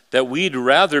it, that we'd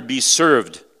rather be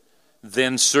served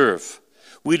than serve.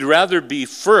 We'd rather be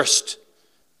first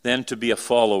than to be a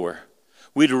follower.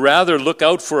 We'd rather look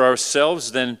out for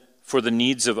ourselves than for the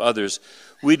needs of others.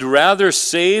 We'd rather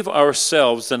save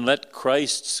ourselves than let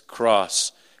Christ's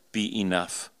cross be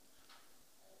enough.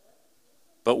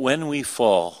 But when we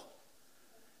fall,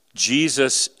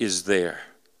 Jesus is there.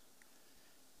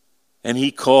 And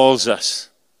he calls us.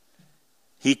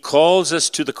 He calls us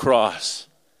to the cross.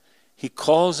 He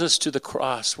calls us to the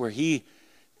cross where he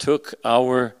took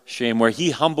our shame, where he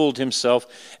humbled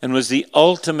himself and was the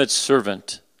ultimate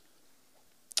servant.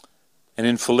 And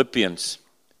in Philippians,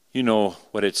 you know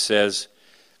what it says.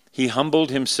 He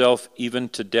humbled himself even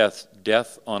to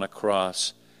death on a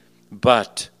cross.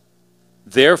 But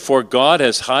therefore God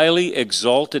has highly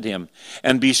exalted him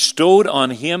and bestowed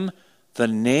on him the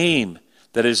name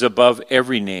that is above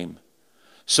every name,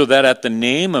 so that at the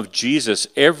name of Jesus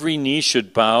every knee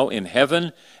should bow in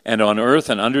heaven and on earth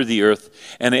and under the earth,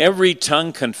 and every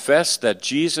tongue confess that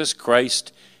Jesus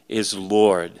Christ is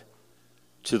Lord,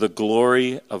 to the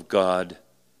glory of God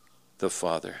the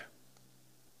Father.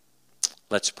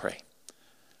 Let's pray.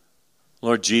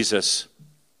 Lord Jesus,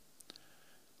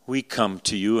 we come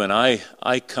to you, and I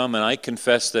come and I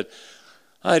confess that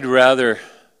I'd rather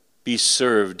be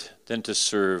served than to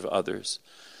serve others.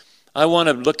 I want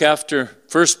to look after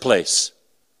first place.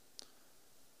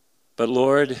 But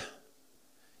Lord,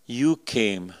 you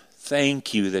came.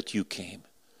 Thank you that you came.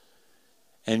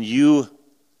 And you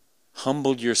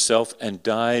humbled yourself and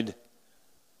died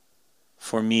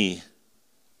for me,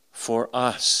 for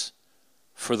us,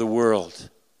 for the world.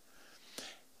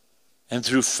 And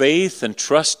through faith and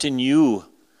trust in you,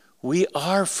 we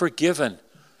are forgiven.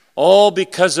 All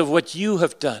because of what you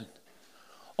have done.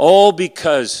 All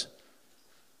because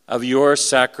of your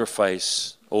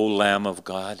sacrifice, O Lamb of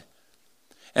God.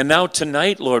 And now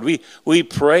tonight, Lord, we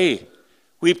pray.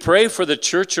 We pray for the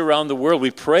church around the world.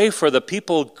 We pray for the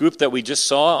people group that we just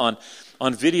saw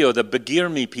on video, the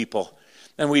Begirmi people.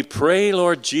 And we pray,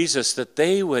 Lord Jesus, that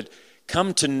they would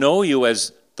come to know you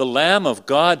as the Lamb of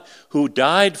God who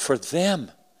died for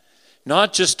them.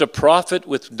 Not just a prophet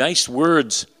with nice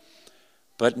words,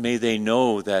 but may they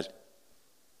know that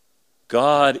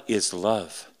God is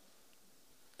love.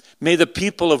 May the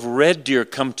people of Red Deer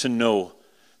come to know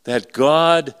that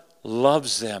God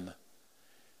loves them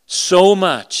so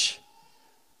much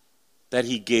that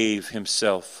he gave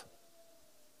himself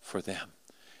for them.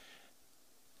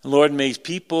 Lord, may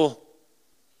people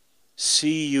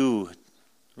see you,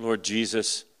 Lord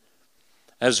Jesus,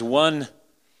 as one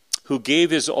who gave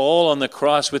his all on the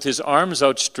cross with his arms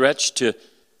outstretched to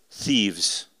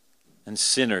thieves and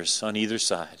sinners on either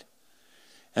side,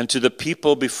 and to the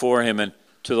people before him and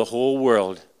to the whole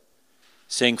world,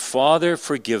 saying, Father,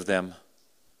 forgive them.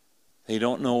 They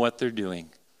don't know what they're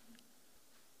doing.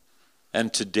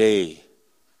 And today,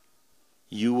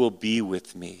 you will be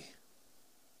with me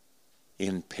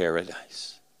in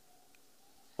paradise.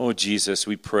 Oh, Jesus,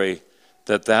 we pray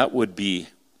that that would be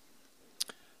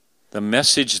the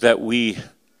message that we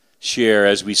share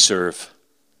as we serve,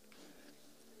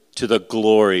 to the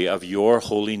glory of your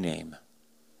holy name.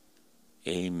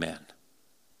 Amen.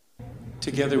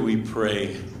 Together we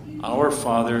pray, Our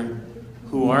Father,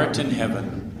 who art in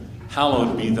heaven,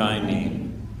 hallowed be thy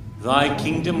name. Thy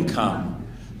kingdom come,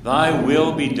 thy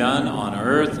will be done on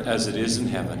earth as it is in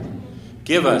heaven.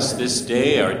 Give us this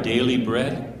day our daily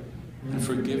bread, and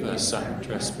forgive us our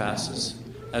trespasses,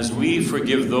 as we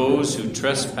forgive those who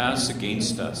trespass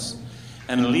against us.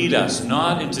 And lead us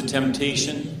not into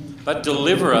temptation, but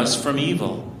deliver us from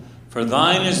evil. For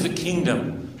thine is the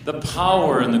kingdom, the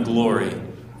power, and the glory,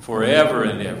 forever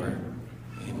and ever.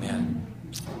 Amen.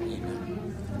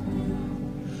 Amen.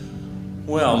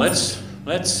 Well, let's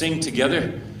sing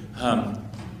together.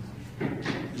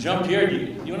 Jean-Pierre,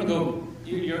 you want to go?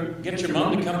 Get your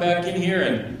mom to come back in here,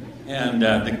 and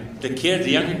the kids,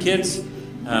 the younger kids.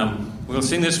 We'll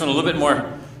sing this one a little bit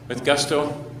more with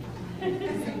gusto.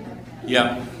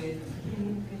 Yeah.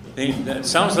 It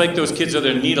sounds like those kids out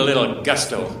there need a little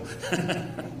gusto.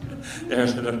 They're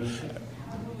sort of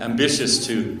ambitious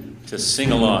to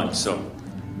sing along. So,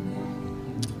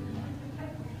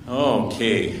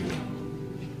 okay.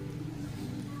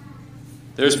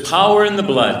 There's power in the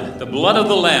blood of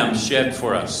the Lamb shed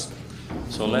for us.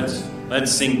 So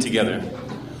let's sing together.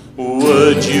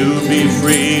 Would you be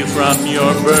free from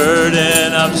your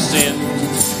burden of sin?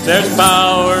 There's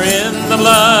power in the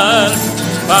blood,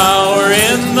 power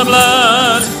in the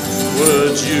blood.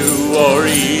 Would you o'er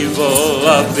evil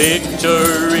a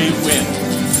victory win?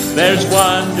 There's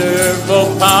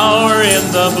wonderful power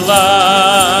in the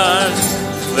blood.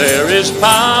 There is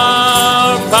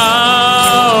power,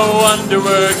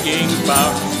 wonder-working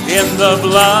power in the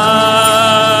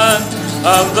blood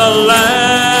of the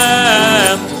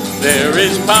Lamb. There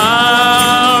is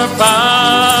power,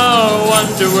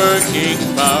 wonder-working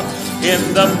power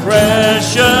in the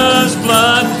precious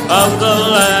blood of the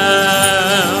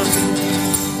Lamb.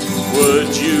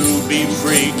 Would you be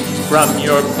free from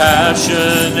your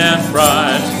passion and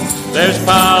pride? There's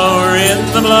power in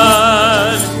the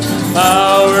blood,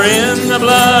 power in the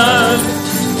blood.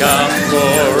 Come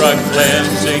for a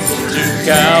cleansing to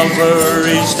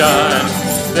Calvary's time.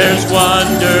 There's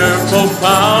wonderful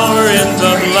power in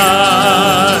the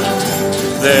blood.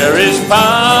 There is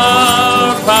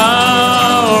power,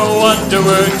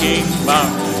 wonder-working power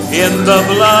in the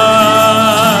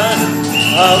blood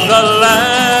of the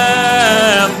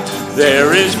Lamb.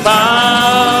 There is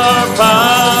power,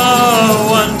 power,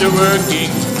 wonder-working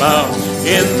power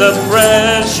in the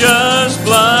precious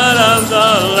blood of the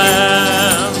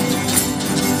Lamb.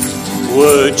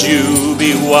 Would you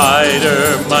be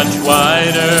whiter, much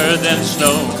whiter than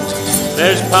snow?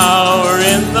 There's power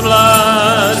in the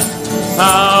blood,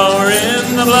 power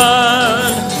in the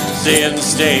blood. Sin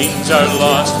stains are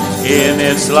lost in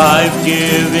its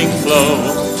life-giving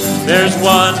flow. There's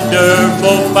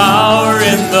wonderful power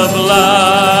in the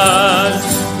blood.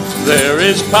 There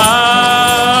is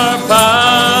power,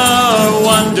 power,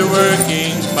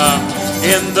 wonder-working power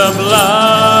in the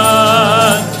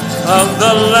blood of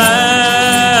the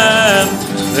Lamb.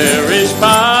 There is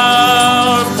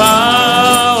power,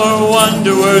 power,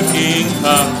 wonder-working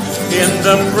power in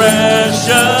the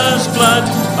precious blood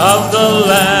of the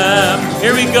Lamb.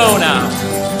 Here we go now.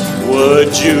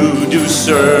 Would you do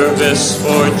service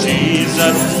for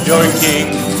Jesus, your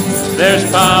King? There's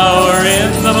power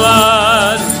in the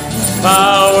blood,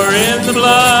 power in the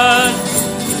blood.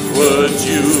 Would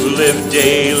you live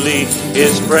daily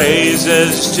His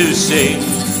praises to sing?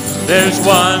 There's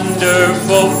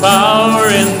wonderful power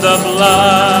in the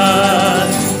blood.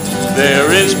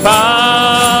 There is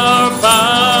power,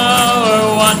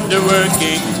 power,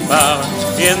 wonder-working power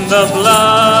in the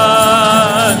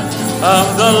blood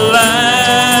of the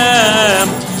Lamb.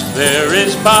 There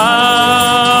is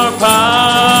power,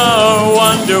 power,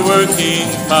 wonder-working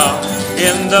power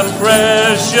in the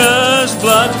precious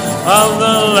blood of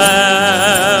the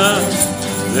Lamb.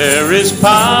 There is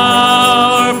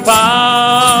power,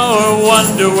 power,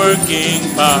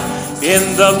 wonder-working power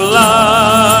in the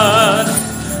blood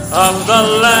of the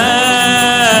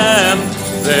Lamb.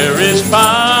 There is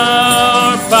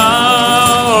power,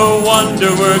 power,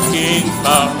 wonder-working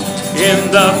power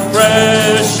in the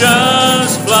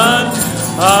precious blood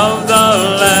of the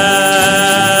Lamb.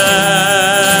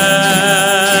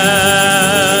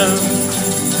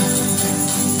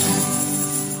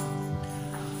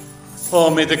 Oh,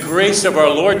 may the grace of our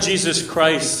Lord Jesus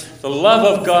Christ, the love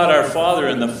of God our Father,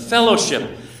 and the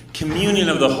fellowship, communion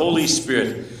of the Holy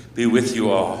Spirit be with you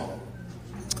all.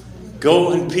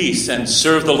 Go in peace and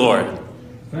serve the Lord.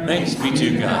 Thanks be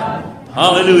to God.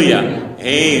 Hallelujah.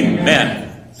 Amen.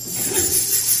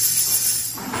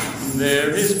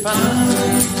 There is power.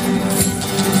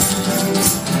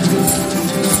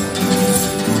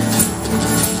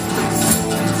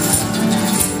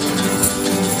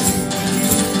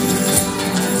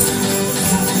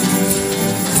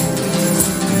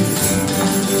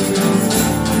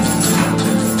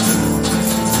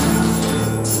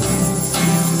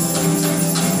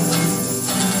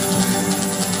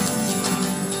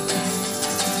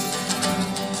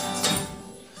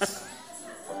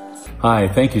 Hi,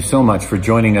 thank you so much for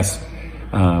joining us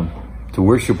to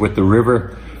worship with the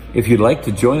river. If you'd like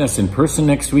to join us in person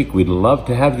next week, we'd love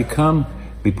to have you come,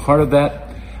 be part of that.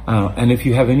 And if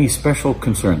you have any special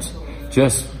concerns,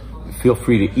 just feel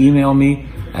free to email me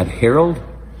at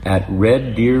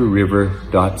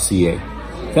harold@reddeerriver.ca.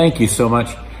 Thank you so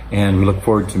much, and we look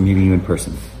forward to meeting you in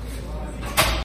person.